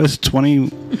that show is. 20.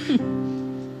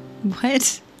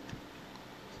 What?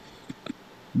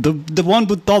 The one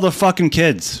with all the fucking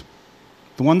kids.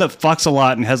 The one that fucks a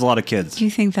lot and has a lot of kids. Do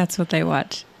you think that's what they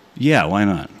watch? Yeah, why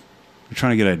not? We're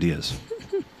trying to get ideas.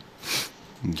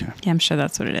 Okay. Yeah, I'm sure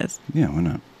that's what it is. Yeah, why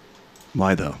not?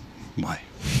 Why, though? Why?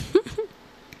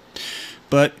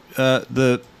 But have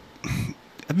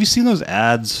you seen those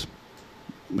ads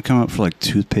that come up for like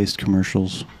toothpaste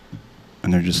commercials?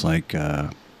 And they're just like,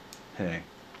 hey,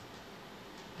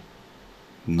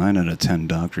 9 out of 10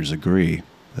 doctors agree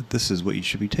that this is what you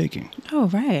should be taking. Oh,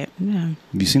 right. Yeah.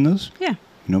 Have you seen those? Yeah. You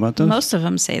know about those? Most of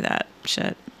them say that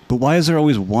shit. But why is there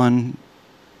always one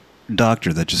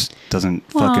doctor that just doesn't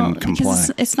fucking comply?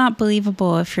 Because it's not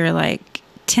believable if you're like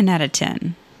 10 out of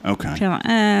 10. Okay. If you're like,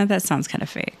 that sounds kind of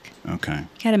fake. Okay.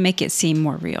 You got to make it seem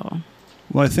more real.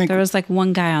 Well, I think there was like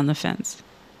one guy on the fence.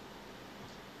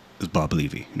 It was Bob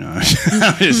Levy. No,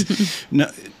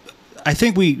 no. I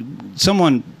think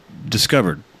someone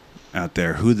discovered out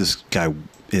there who this guy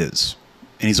is,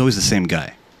 and he's always the same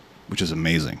guy, which is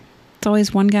amazing. It's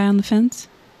always one guy on the fence.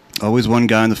 Always one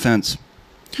guy on the fence,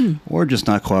 or just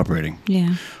not cooperating.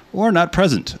 Yeah. Or not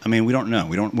present. I mean, we don't know.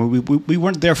 We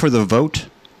weren't there for the vote.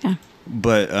 Yeah.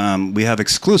 But we have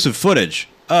exclusive footage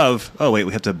of. Oh wait,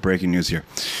 we have to have breaking news here.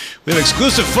 We have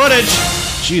exclusive footage.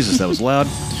 Jesus, that was loud.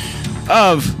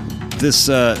 Of this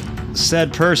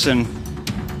said person.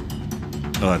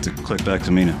 Oh, I have to click back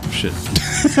to me now. Shit.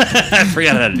 I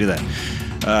forgot how to do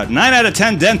that. 9 out of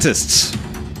 10 dentists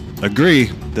agree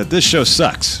that this show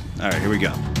sucks. All right, here we go.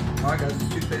 All right, guys, this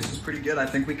toothpaste is pretty good. I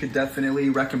think we could definitely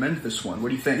recommend this one. What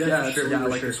do you think? Yeah, sure. Yeah, I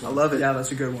like this one. I love it. Yeah,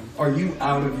 that's a good one. Are you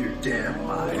out of your damn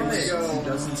mind? It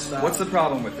doesn't stop. What's the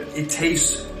problem with it? It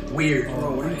tastes weird.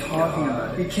 Bro, what are you talking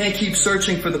about? We can't keep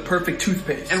searching for the perfect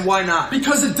toothpaste. And why not?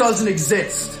 Because it doesn't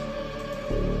exist.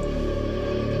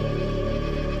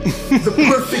 The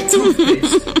perfect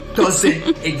toothpaste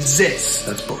doesn't exist.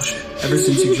 That's bullshit. Ever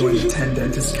since you joined the 10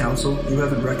 Dentist Council, you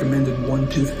haven't recommended one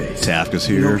toothpaste. Tafka's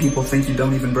here. You know people think you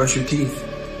don't even brush your teeth.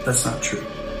 That's not true.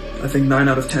 I think 9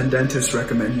 out of 10 dentists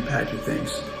recommend you pack your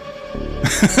things.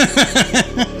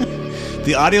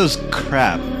 The audio's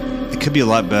crap. It could be a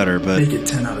lot better, but Make it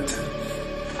 10 out of 10.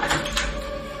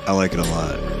 I like it a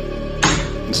lot.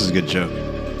 This is a good joke.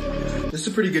 This is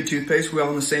a pretty good toothpaste. We all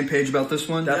on the same page about this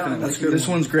one? Definitely. That's good. This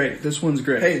one's great. This one's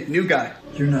great. Hey, new guy.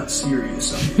 You're not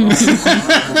serious.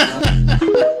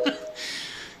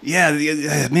 Yeah,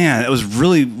 man, it was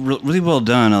really well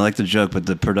done. I like the joke, but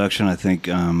the production, I think,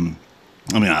 I mean,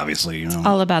 obviously, you know.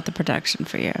 All about the production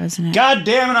for you, isn't it? God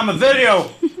damn it, I'm a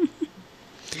video.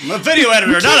 I'm a video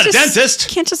editor, not a dentist.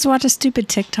 Can't just watch a stupid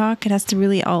TikTok. It has to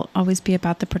really always be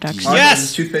about the production. Yes.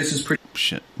 This toothpaste is pretty.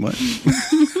 Shit. What?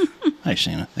 Hi,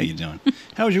 Shayna. How you doing?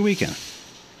 How was your weekend?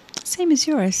 Same as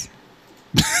yours.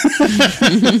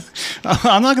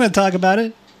 I'm not going to talk about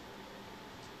it.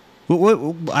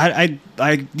 I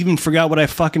even forgot what I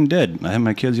fucking did. I had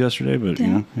my kids yesterday, but Yeah.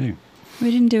 you know, hey.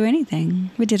 We didn't do anything.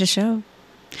 We did a show.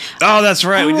 Oh, that's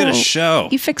right. We did a show.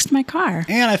 You fixed my car.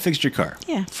 And I fixed your car.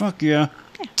 Yeah. Fuck yeah.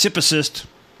 Tip assist.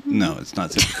 No, it's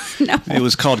not tip. No. It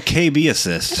was called KB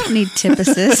assist. I don't need tip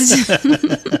assist.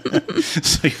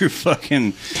 So your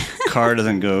fucking car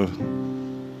doesn't go.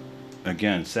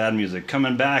 Again, sad music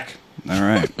coming back. All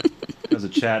right. How's the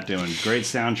chat doing? Great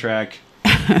soundtrack.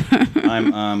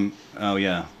 Oh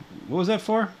yeah. What was that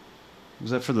for?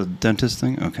 Was that for the dentist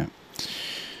thing? Okay.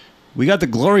 We got the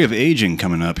glory of aging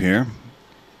coming up here.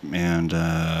 And,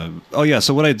 oh yeah,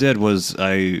 so what I did was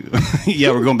yeah,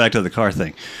 we're going back to the car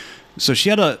thing. So she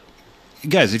had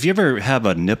guys, if you ever have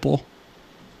a nipple,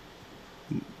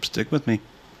 stick with me.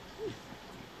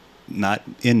 Not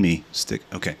in me,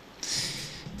 okay.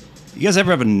 You guys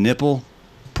ever have a nipple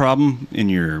problem in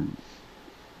your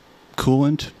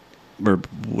coolant? Or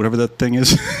whatever that thing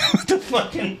is? What the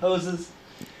fucking hoses?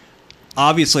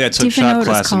 Obviously, I took shop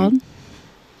class. Do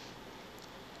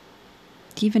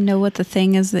you even know what the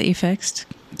thing is that you fixed?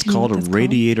 It's called a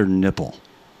radiator nipple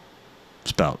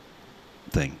spout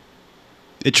thing.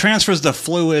 It transfers the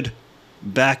fluid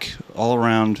back all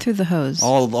around through the hose,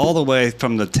 all the way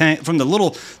from the tank, from the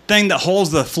little thing that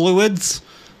holds the fluids,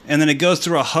 and then it goes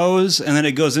through a hose, and then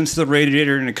it goes into the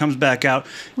radiator, and it comes back out,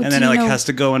 and then it has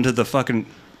to go into the fucking.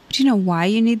 Do you know why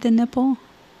you need the nipple?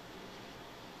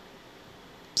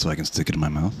 So I can stick it in my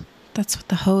mouth. That's what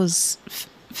the hose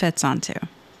fits onto.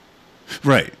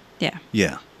 Right. Yeah.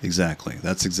 Yeah, exactly.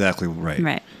 That's exactly right.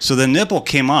 Right. So the nipple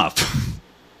came off.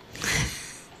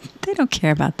 They don't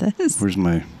care about this. Where's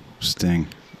my sting?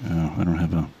 Oh, I don't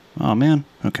have a... Oh, man.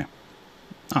 Okay.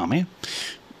 Oh, man.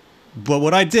 But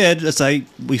what I did is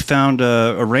we found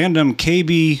a random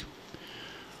KB...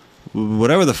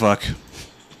 whatever the fuck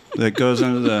that goes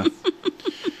into the...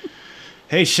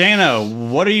 Hey, Shayna,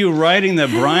 what are you writing that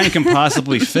Brian can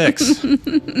possibly fix?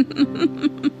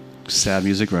 Sad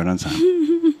music right on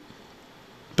time.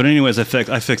 But anyways, I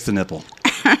fixed the nipple.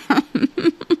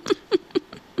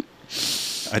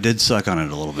 I did suck on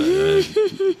it a little bit.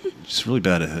 It's really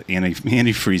bad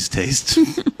antifreeze taste.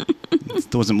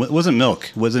 It wasn't milk.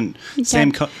 It wasn't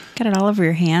same. Got it all over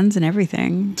your hands and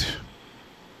everything.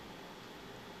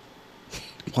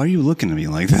 Why are you looking at me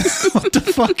like that? What the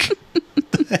fuck?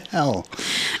 What the hell?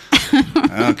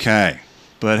 Okay,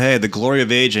 but hey, the glory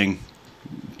of aging.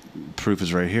 Proof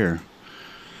is right here.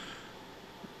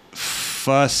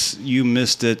 Fuss, you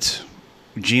missed it.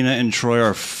 Gina and Troy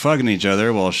are fucking each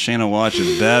other while Shayna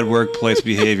watches bad workplace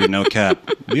behavior, no cap.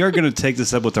 We are going to take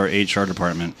this up with our HR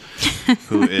department,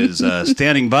 who is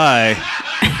standing by.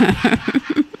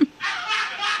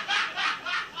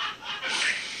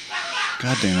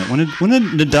 God damn it. When did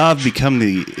Nadav become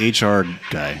the HR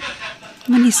guy?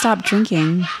 When he stopped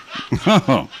drinking.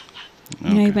 Oh. Okay.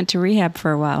 You know, he went to rehab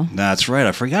for a while. That's right.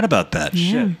 I forgot about that.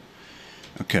 Yeah. Shit.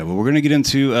 Okay, well, we're going to get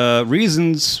into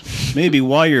reasons maybe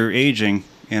why you're aging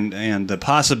and the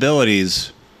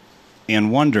possibilities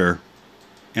and wonder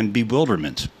and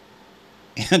bewilderment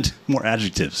and more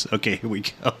adjectives. Okay, here we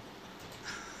go.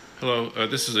 Hello,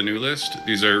 this is a new list.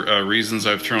 These are reasons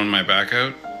I've thrown my back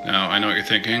out. Now, I know what you're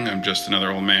thinking. I'm just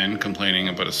another old man complaining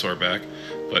about a sore back.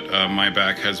 But my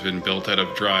back has been built out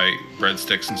of dry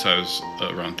breadsticks since I was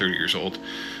around 30 years old.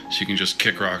 So you can just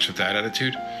kick rocks with that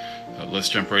attitude. Let's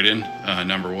jump right in.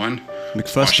 Number one.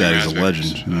 McFuss Daddy's a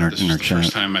legend in our This was the chat.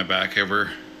 first time my back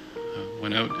ever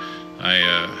went out. I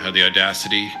had the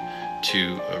audacity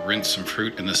to rinse some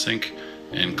fruit in the sink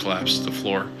and collapse to the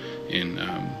floor in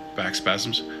back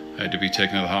spasms. I had to be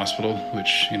taken to the hospital,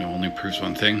 which only proves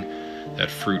one thing: that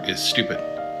fruit is stupid.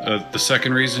 The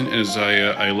second reason is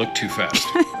I look too fast.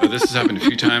 This has happened a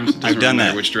few times. It doesn't I've done really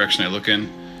matter that. which direction I look in.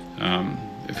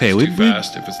 If Hey, it's we too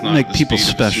fast, if it's not make the people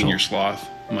speed special. of a senior sloth,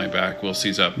 my back will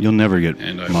seize up. You'll never get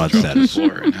and I mod will drop to the status.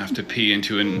 floor and have to pee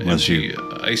into an Unless empty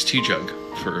iced tea jug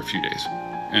for a few days.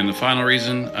 And the final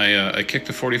reason, I kicked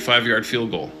a 45-yard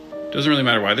field goal. Doesn't really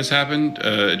matter why this happened.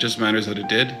 It just matters that it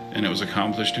did, and it was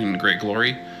accomplished in great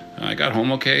glory. I got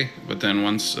home okay, but then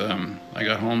once I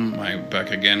got home, my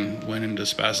back again went into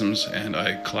spasms, and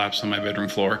I collapsed on my bedroom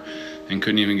floor and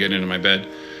couldn't even get into my bed,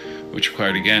 which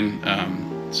required, again,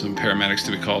 some paramedics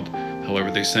to be called.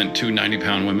 However, they sent two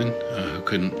 90-pound women who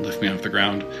couldn't lift me off the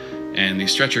ground, and the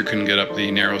stretcher couldn't get up the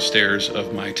narrow stairs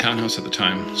of my townhouse at the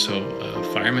time, so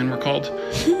firemen were called,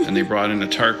 and they brought in a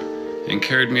tarp and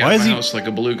carried me out of my house like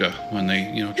a beluga when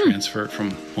they, transfer it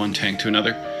from one tank to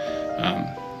another.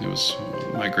 It was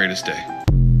my greatest day.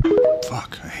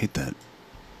 Fuck, I hate that.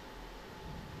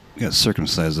 You gotta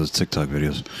circumcise those TikTok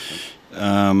videos.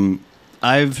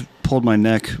 I've pulled my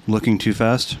neck looking too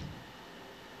fast.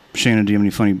 Shayna, do you have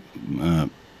any funny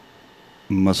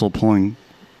muscle pulling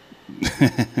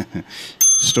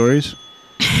stories?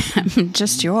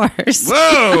 Just yours.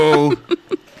 Whoa!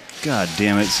 God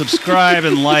damn it. Subscribe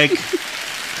and like.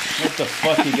 What the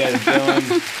fuck you guys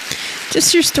doing?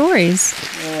 Just your stories.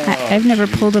 I've never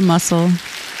pulled a muscle.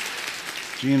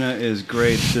 Gina is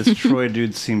great. This Troy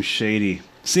dude seems shady.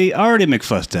 See, already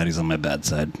McFuss Daddy's on my bad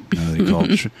side.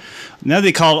 Now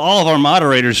they called all of our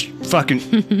moderators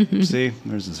fucking... See,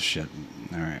 there's this shit.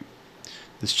 All right.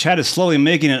 This chat is slowly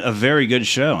making it a very good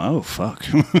show. Oh, fuck.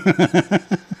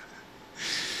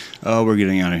 Oh, we're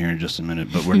getting out of here in just a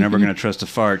minute, but we're never going to trust a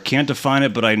fart. Can't define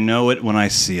it, but I know it when I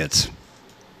see it.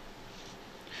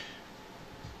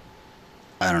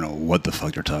 I don't know what the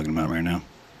fuck they're talking about right now.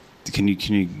 Can you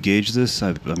gauge this?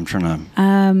 I'm trying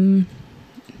to...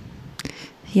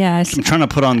 Yeah, I'm trying to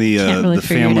put on the can't really the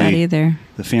figure it out family either.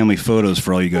 the family photos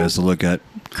for all you guys to look at.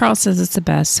 Carl says it's the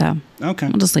best, so okay,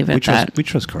 we'll just leave it at that. We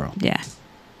trust Carl. Yeah.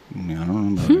 Yeah, I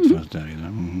don't know about McFuss Daddy.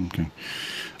 Okay.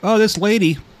 Oh, this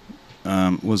lady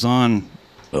was on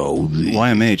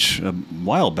YMH a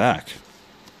while back,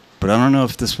 but I don't know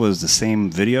if this was the same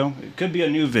video. It could be a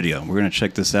new video. We're gonna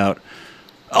check this out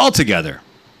all together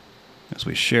as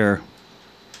we share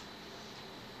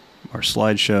our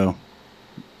slideshow.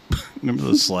 Remember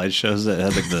those slideshows that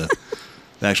had like the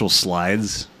actual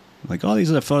slides? Like, oh, these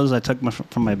are the photos I took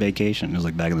from my vacation. It was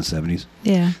like back in the 70s.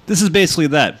 Yeah. This is basically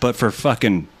that, but for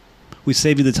fucking... We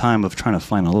save you the time of trying to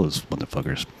find all those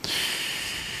motherfuckers.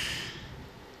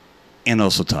 And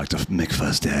also talk to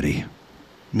McFuss Daddy.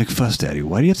 McFuss Daddy,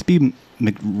 why do you have to be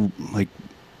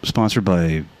sponsored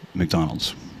by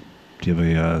McDonald's? Do you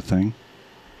have a thing?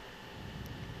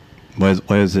 Why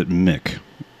is it Mick?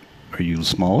 Are you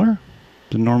smaller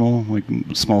than normal, like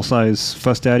small size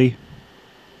Fuss Daddy?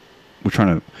 We're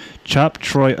trying to chop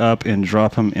Troy up and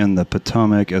drop him in the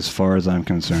Potomac, as far as I'm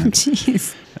concerned.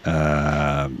 Jeez.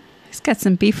 He's got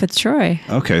some beef with Troy.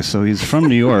 Okay, so he's from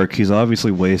New York. He's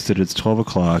obviously wasted. It's 12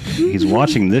 o'clock. He's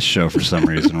watching this show for some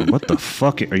reason. What the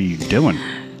fuck are you doing?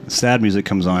 Sad music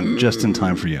comes on just in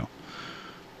time for you.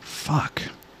 Fuck.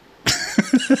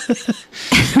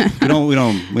 we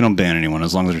don't ban anyone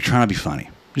as long as they're trying to be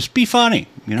funny. Just be funny.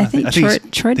 You know, I think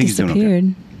Troy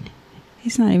disappeared.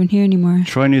 He's not even here anymore.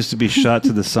 Troy needs to be shot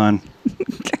to the sun.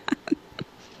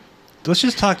 Let's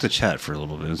just talk to chat for a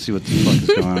little bit and see what the fuck is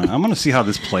going on. I'm going to see how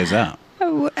this plays out.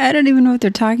 I don't even know what they're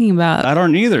talking about. I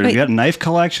don't either. Wait. You got a knife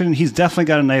collection? He's definitely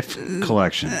got a knife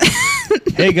collection.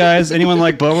 Hey, guys, anyone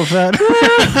like Boba Fett?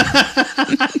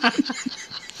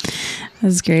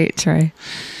 That's great, Troy.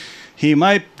 He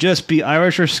might just be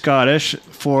Irish or Scottish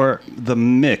for the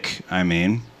Mick, I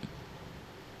mean.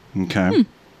 Okay.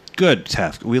 Good,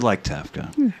 Tafka. We like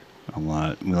Tafka a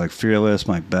lot. We like Fearless.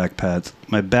 My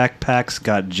backpack's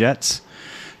got jets.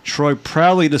 Troy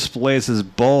proudly displays his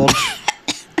bulge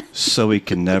so he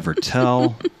can never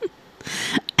tell.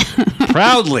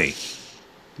 Proudly.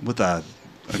 With a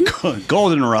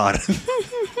golden rod.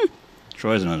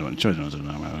 Troy's another one.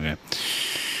 Okay.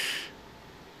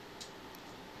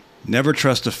 Never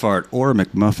trust a fart or a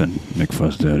McMuffin.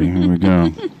 McFuss Daddy. Here we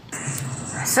go.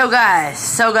 So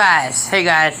guys, hey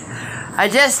guys, I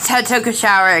just took a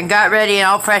shower and got ready and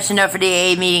all freshened up for the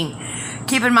AA meeting.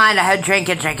 Keep in mind, I had drank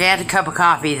a gigantic cup of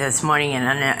coffee this morning and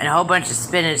a whole bunch of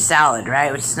spinach salad,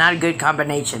 right? Which is not a good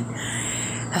combination.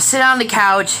 I sit on the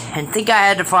couch and think I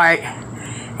had to fart,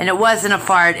 and it wasn't a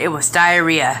fart, it was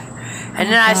diarrhea. And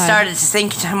then I started to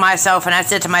think to myself, and I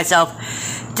said to myself,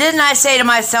 didn't I say to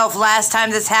myself last time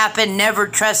this happened, never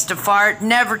trust a fart?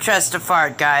 Never trust a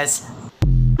fart, guys.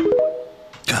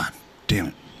 God damn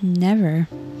it. Never.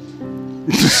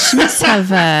 She must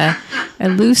have a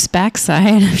loose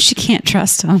backside if she can't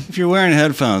trust him. If you're wearing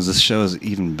headphones, this show is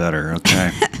even better,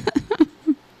 okay?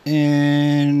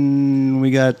 And we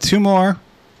got 2 more,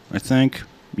 I think.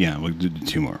 Yeah, we'll do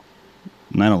 2 more.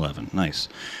 9/11, nice.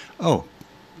 Oh,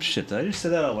 shit, did I just say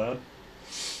that out loud?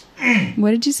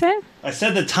 What did you say? I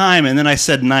said the time, and then I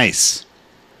said nice.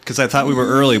 Because I thought we were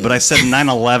early, but I said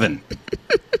 9/11.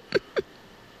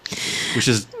 Which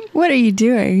is... What are you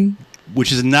doing?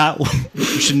 Which is not... You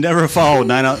should never follow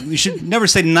 9... You should never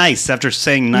say nice after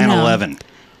saying 9/11. No,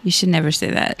 you should never say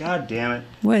that. God damn it.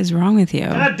 What is wrong with you?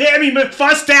 God damn you,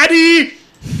 McFuss Daddy!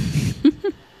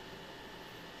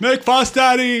 McFuss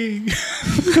Daddy!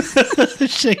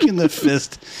 Shaking the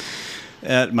fist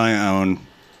at my own...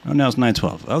 Oh, now it's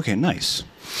 9:12. Okay, nice.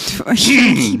 Are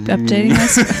you keep updating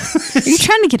us? Are you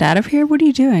trying to get out of here? What are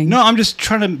you doing? No, I'm just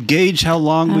trying to gauge how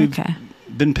long we've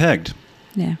been pegged.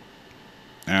 Yeah.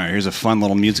 All right, here's a fun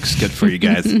little music skit for you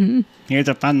guys. Here's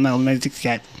a fun little music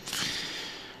skit.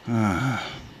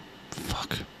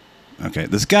 Fuck. Okay,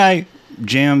 this guy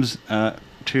jams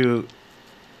to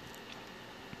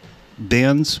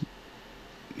bands.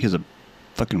 He has a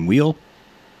fucking wheel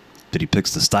that he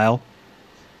picks the style.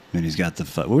 And he's got the...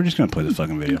 We're just going to play the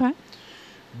fucking video. Okay.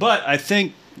 But I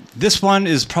think this one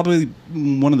is probably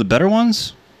one of the better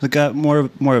ones that got more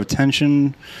of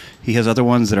attention. He has other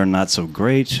ones that are not so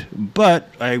great. But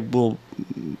I will...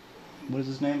 What is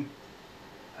his name?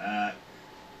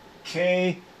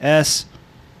 K.S.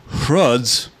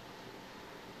 Hroads.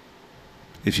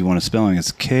 If you want a spelling,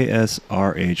 it's Ksrhoads.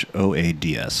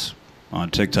 On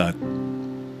TikTok.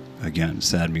 Again,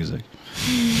 sad music.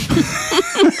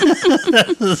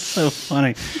 That's so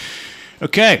funny.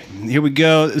 Okay, here we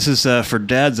go. This is for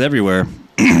dads everywhere.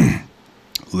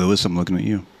 Lewis, I'm looking at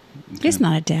you. Okay. He's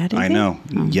not a dad, is I he? know.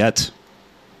 Oh. Yet.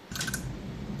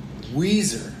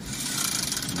 Weezer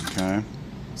Okay.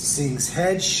 sings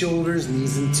head, shoulders,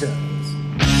 knees, and toes.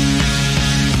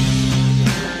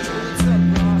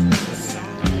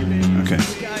 Okay.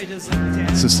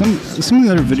 So some of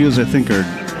the other videos I think are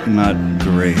not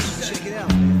great,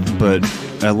 but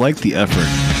I like the effort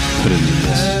put into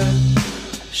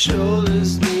this.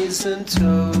 Shoulders, knees, and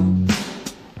toes.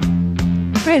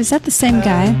 Wait, is that the same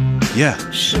guy? Yeah.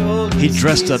 He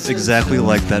dressed up exactly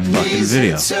like that fucking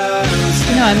video.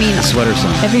 No, I mean... The sweater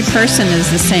song. Every person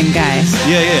is the same guy.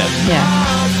 Yeah. Yeah.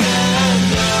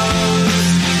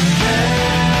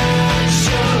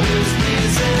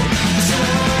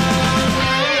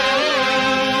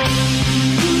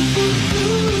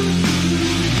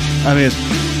 I mean, it's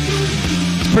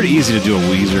pretty easy to do a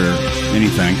Weezer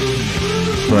anything,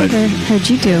 but... I heard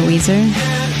you do a Weezer.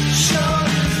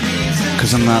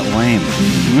 Because I'm not lame.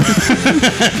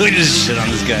 We just shit on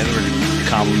this guy. We're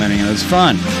complimenting him. It's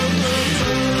fun.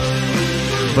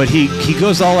 But he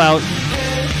goes all out.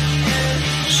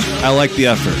 I like the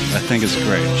effort. I think it's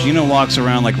great. Gino walks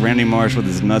around like Randy Marsh with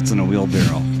his nuts in a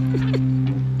wheelbarrow.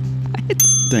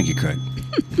 Thank you, Craig.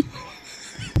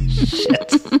 Shit.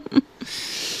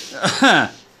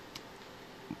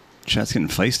 Chat's getting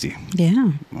feisty.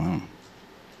 Yeah. Wow.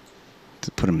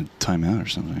 To put him in timeout or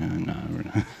something. No,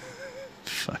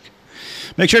 fuck.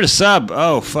 Make sure to sub.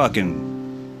 Oh,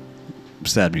 fucking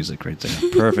sad music right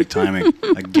there. Perfect timing.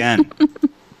 Again.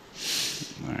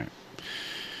 All right.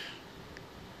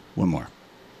 One more.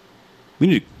 We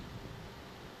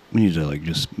need to like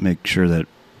just make sure that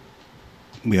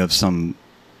we have some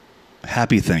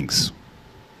happy things.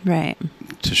 Right.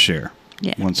 To share.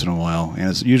 Yeah. Once in a while. And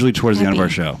it's usually towards the end of our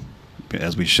show.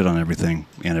 As we shit on everything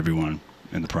and everyone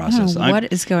in the process.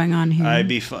 What is going on here?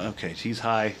 Okay, he's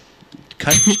high.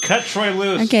 Cut Troy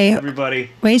loose. Okay,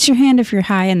 everybody. Raise your hand if you're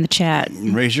high in the chat.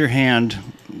 Raise your hand.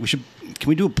 Can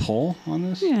we do a poll on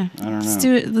this? Yeah. I don't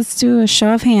know. Let's do a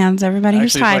show of hands. Everybody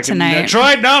who's high tonight.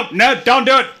 Troy, no, don't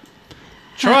do it.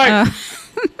 Troy.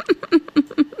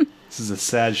 This is a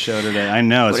sad show today. I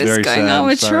know it's very sad. What is going on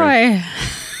with Troy?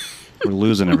 We're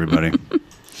losing everybody.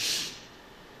 It's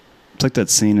like that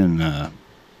scene in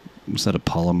what's that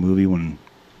Apollo movie when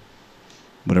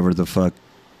whatever the fuck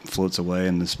floats away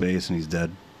into space and he's dead.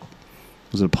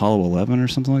 Was it Apollo 11 or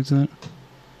something like that?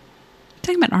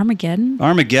 Talking about Armageddon?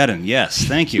 Armageddon, yes.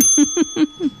 Thank you.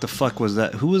 the fuck was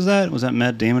that? Who was that? Was that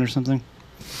Matt Damon or something?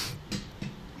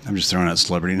 I'm just throwing out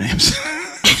celebrity names.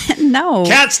 No.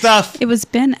 Cat stuff. It was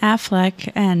Ben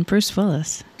Affleck and Bruce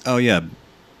Willis. Oh, yeah.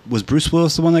 Was Bruce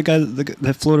Willis the one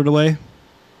that floated away?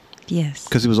 Yes.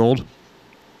 Because he was old?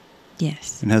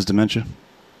 Yes. And has dementia?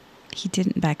 He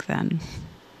didn't back then.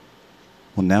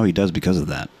 Well, now he does because of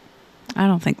that. I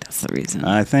don't think that's the reason.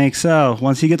 I think so.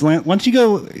 Once you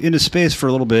go into space for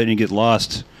a little bit and you get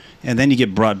lost, and then you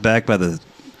get brought back by the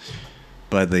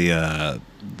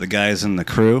guys in the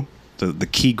crew, the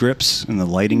key grips and the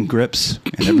lighting grips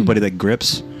and everybody that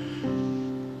grips.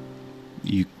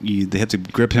 They have to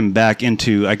grip him back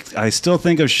into. I still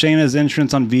think of Shayna's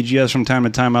entrance on VGS from time to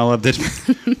time. I loved it.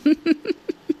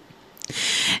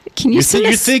 Can you send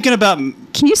you're us, thinking about?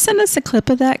 Can you send us a clip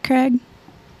of that, Craig?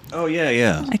 Oh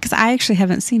yeah. Because I actually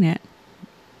haven't seen it.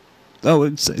 Oh, I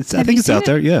think it's out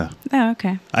there. Yeah. Oh,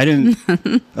 okay. I didn't.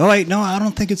 Oh wait, no, I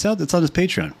don't think it's out. It's on his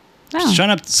Patreon.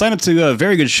 Oh. Sign up to a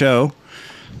very good show.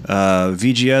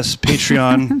 VGS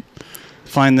Patreon.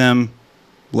 Find them,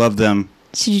 love them.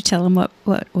 Should you tell him what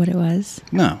it was?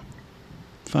 No.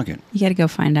 Fuck it. You got to go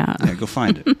find out. Yeah, go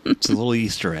find it. It's a little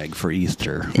Easter egg for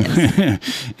Easter.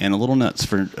 Yes. And a little nuts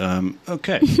for,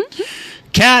 okay.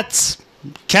 Cats.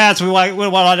 We want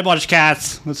to watch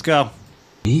cats. Let's go.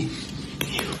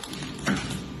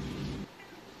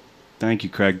 Thank you,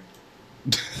 Craig.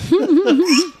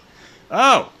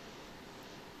 Oh.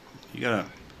 You got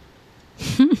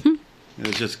to.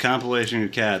 It's just a compilation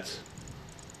of cats.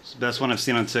 It's the best one I've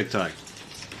seen on TikTok.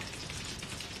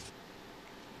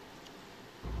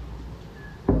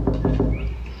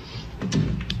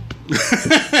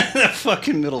 That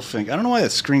fucking middle finger. I don't know why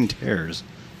that screen tears.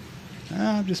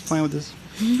 I'm just playing with this.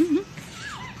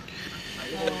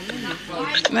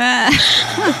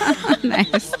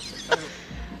 Nice.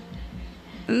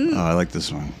 Oh, I like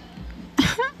this one.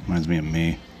 Reminds me of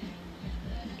me.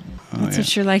 Oh, That's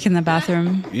what you're like in the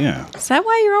bathroom. Yeah. Is that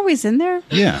why you're always in there?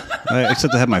 Yeah.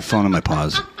 Except I have my phone in my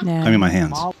paws. Yeah. I mean, my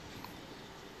hands.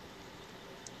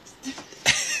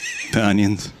 The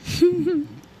onions.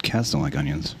 Cats don't like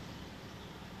onions.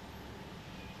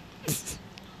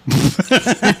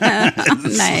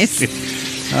 Nice.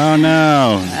 Oh,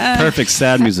 no. Perfect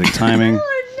sad music timing.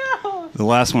 Oh, no. The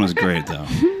last one is great, though.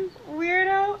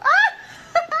 Weirdo.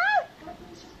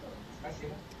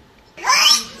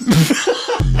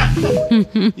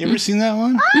 You ever seen that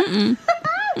one? Mm-mm.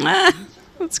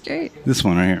 That's great. This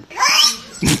one right here.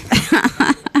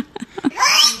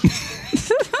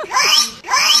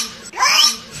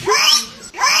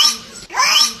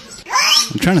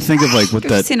 I'm trying to think of like what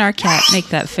I've seen our cat make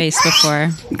that face before.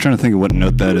 I'm trying to think of what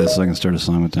note that is so I can start a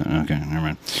song with that. Okay, never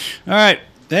mind. All right.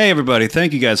 Hey, everybody.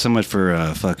 Thank you guys so much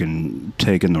for fucking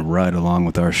taking the ride along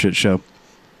with our shit show.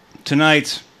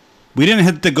 Tonight, we didn't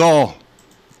hit the goal,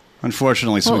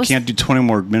 unfortunately, so we can't do 20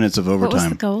 more minutes of overtime. What was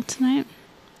the goal tonight?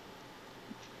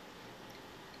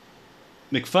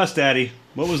 McFuss Daddy,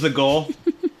 what was the goal?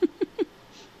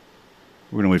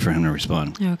 We're going to wait for him to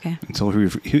respond. Okay. Until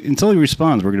he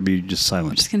responds, we're going to be just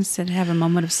silent. We're just going to have a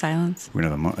moment of silence. We're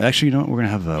going to have actually, you know what? We're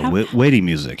going to have weighty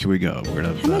music. Here we go. We're gonna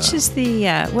have, how much is the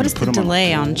what is the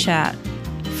delay on chat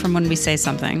from when we say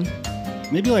something?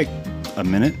 Maybe like a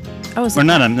minute. Oh, is or it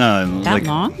not that like,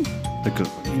 long? Like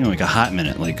a hot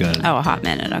minute, like a hot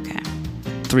minute. Okay.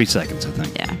 3 seconds, I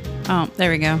think. Yeah. Oh,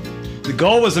 there we go. The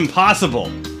goal was impossible.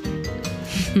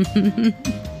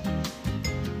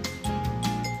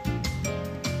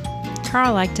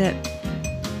 Carl liked it.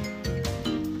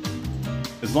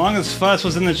 As long as Fuss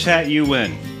was in the chat, you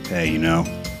win. Hey, you know,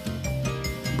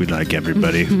 we like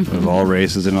everybody of all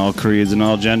races and all creeds and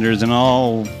all genders and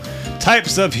all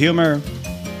types of humor.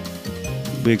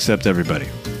 We accept everybody.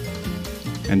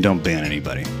 And don't ban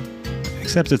anybody.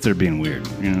 Except if they're being weird,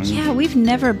 you know? Yeah, we've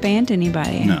never banned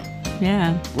anybody. No.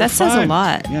 Yeah, that says a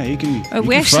lot. Yeah, you can,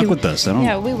 we actually fuck with us.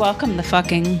 Yeah, we welcome the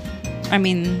fucking. I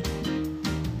mean,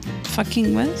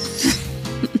 fucking with.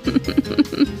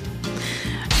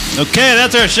 Okay,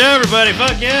 that's our show, everybody.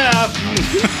 Fuck yeah.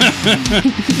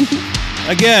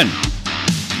 Again,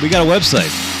 we got a website.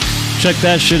 Check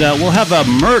that shit out. We'll have a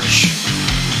merch.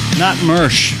 Not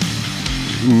merch.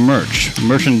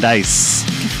 Merchandise.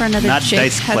 For another not Jake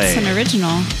dice play. Hudson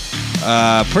original.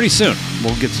 Pretty soon.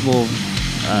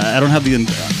 I don't have the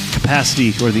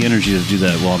capacity or the energy to do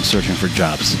that while I'm searching for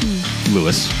jobs.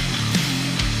 Lewis.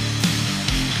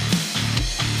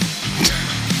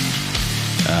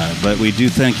 But we do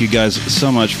thank you guys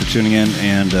so much for tuning in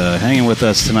and hanging with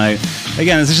us tonight.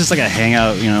 Again, this is just like a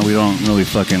hangout. You know, we don't really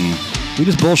we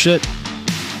just bullshit.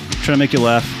 Try to make you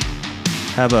laugh.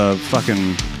 Have a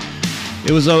fucking...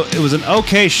 It was an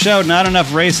okay show. Not enough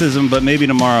racism, but maybe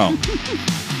tomorrow.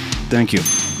 Thank you.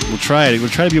 We'll try it. We'll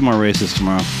try to be more racist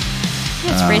tomorrow.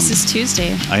 Yeah, it's Racist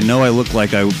Tuesday. I know I look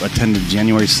like I attended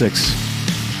January 6th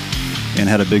and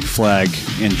had a big flag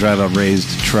and drive a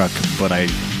raised truck, but I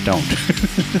don't.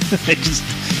 I just...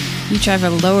 You drive a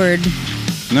lowered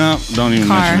No, don't even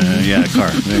car. mention it. Yeah, car.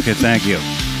 Okay, thank you.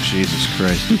 Jesus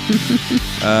Christ.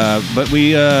 But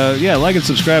we, like and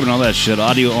subscribe and all that shit.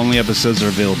 Audio-only episodes are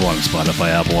available on Spotify,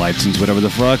 Apple, iTunes, whatever the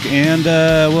fuck. And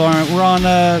we're on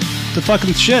the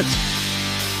fucking shit.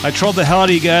 I trolled the hell out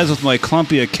of you guys with my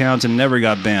Clumpy account and never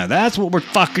got banned. That's what we're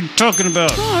fucking talking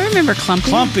about. Oh, I remember Clumpy.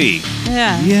 Clumpy.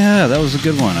 Yeah. Yeah, that was a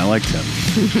good one. I liked him.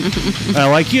 I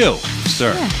like you,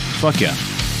 sir. Yeah. Fuck yeah.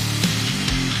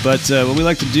 But what we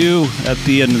like to do at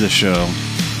the end of the show,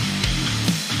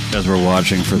 as we're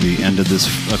watching for the end of this...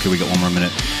 Okay, we got one more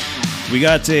minute. We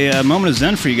got a moment of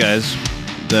zen for you guys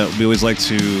that we always like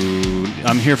to...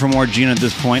 I'm here for more Gina at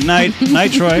this point. Night,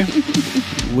 Troy.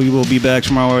 We will be back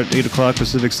tomorrow at 8 o'clock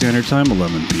Pacific Standard Time,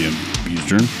 11 p.m.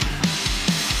 Eastern.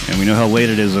 And we know how late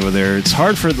it is over there. It's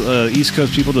hard for the East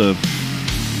Coast people to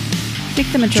I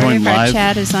think the majority of our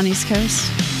chat is on East Coast.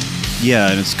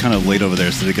 Yeah, and it's kind of late over there,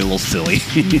 so they get a little silly.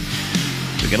 They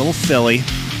get a little silly.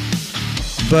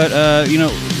 But,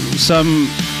 some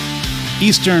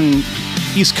East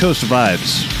Coast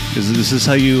vibes. This is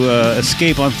how you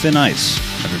escape on thin ice,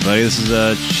 everybody. This is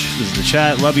the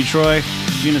chat. Love you, Troy.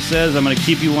 Gina says, I'm going to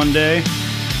keep you one day.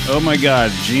 Oh, my God.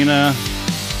 Gina.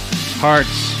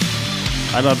 Hearts.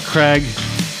 I love Craig.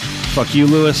 Fuck you,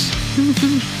 Lewis.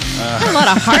 A lot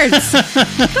of hearts.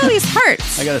 Look at all these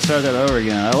hearts. I got to start that over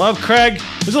again. I love Craig.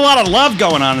 There's a lot of love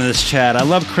going on in this chat. I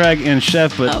love Craig and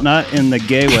Chef, but not in the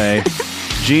gay way.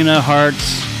 Gina,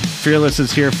 hearts. Fearless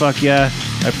is here. Fuck yeah.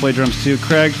 I play drums too.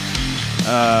 Craig.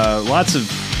 Lots of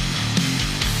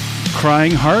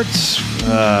crying hearts.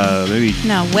 Maybe.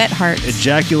 No, wet hearts.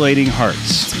 Ejaculating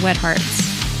hearts. It's wet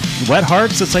hearts. Wet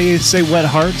hearts? That's how you say wet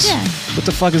hearts? Yeah. What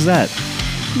the fuck is that?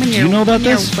 Do you know about when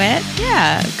this? You're wet?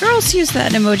 Yeah. Girls use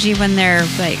that emoji when they're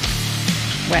like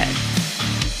wet.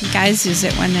 Guys use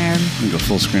it when they're. Let me go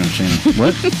full screen on Shane.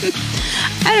 What?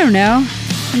 I don't know.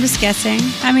 I'm just guessing.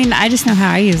 I mean, I just know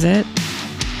how I use it.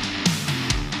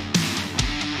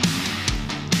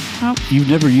 Oh. You've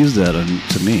never used that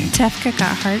to me. Tefka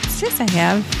got hearts. Yes, I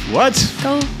have. What?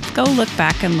 Go look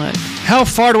back and look. How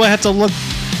far do I have to look?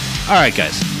 All right,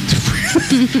 guys.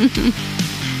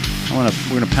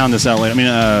 We're gonna pound this out later. I mean,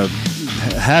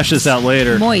 hash this out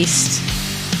later. Moist.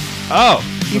 Oh.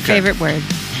 Your favorite word.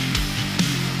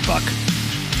 Fuck.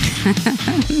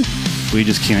 We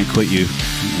just can't quit you.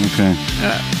 Okay.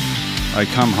 All right,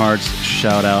 cum hearts.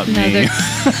 Shout out me.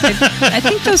 I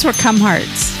think those were cum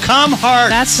hearts. Cum hearts.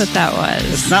 That's what that was.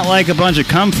 It's not like a bunch of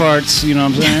cum farts. You know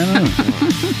what I'm saying?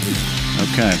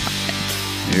 Okay.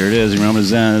 Here it is. Remember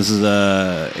Zen. This is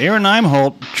Aaron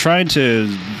Imholt trying to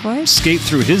skate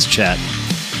through his chat.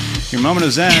 Your moment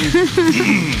of Zen.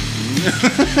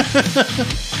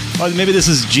 Oh, maybe this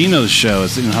is Gino's show.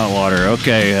 It's in hot water.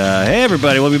 Okay. Hey,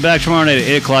 everybody. We'll be back tomorrow night at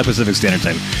 8 o'clock Pacific Standard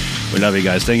Time. We love you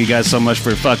guys. Thank you guys so much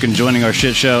for fucking joining our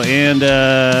shit show. And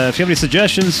if you have any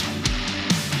suggestions...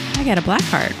 I got a black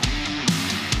heart.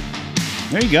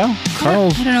 There you go.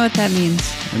 Carl's... I don't know what that means.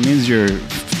 It means you're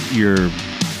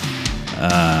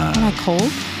am I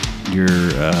cold? You're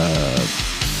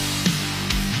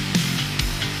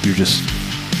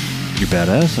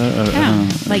badass. Yeah,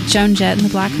 like Joan Jett and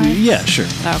the Black Heart. Yeah, sure.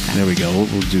 Oh, okay. There we go.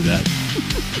 We'll do that.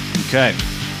 Okay.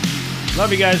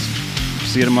 Love you guys.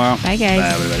 See you tomorrow. Bye,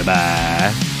 guys.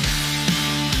 Bye.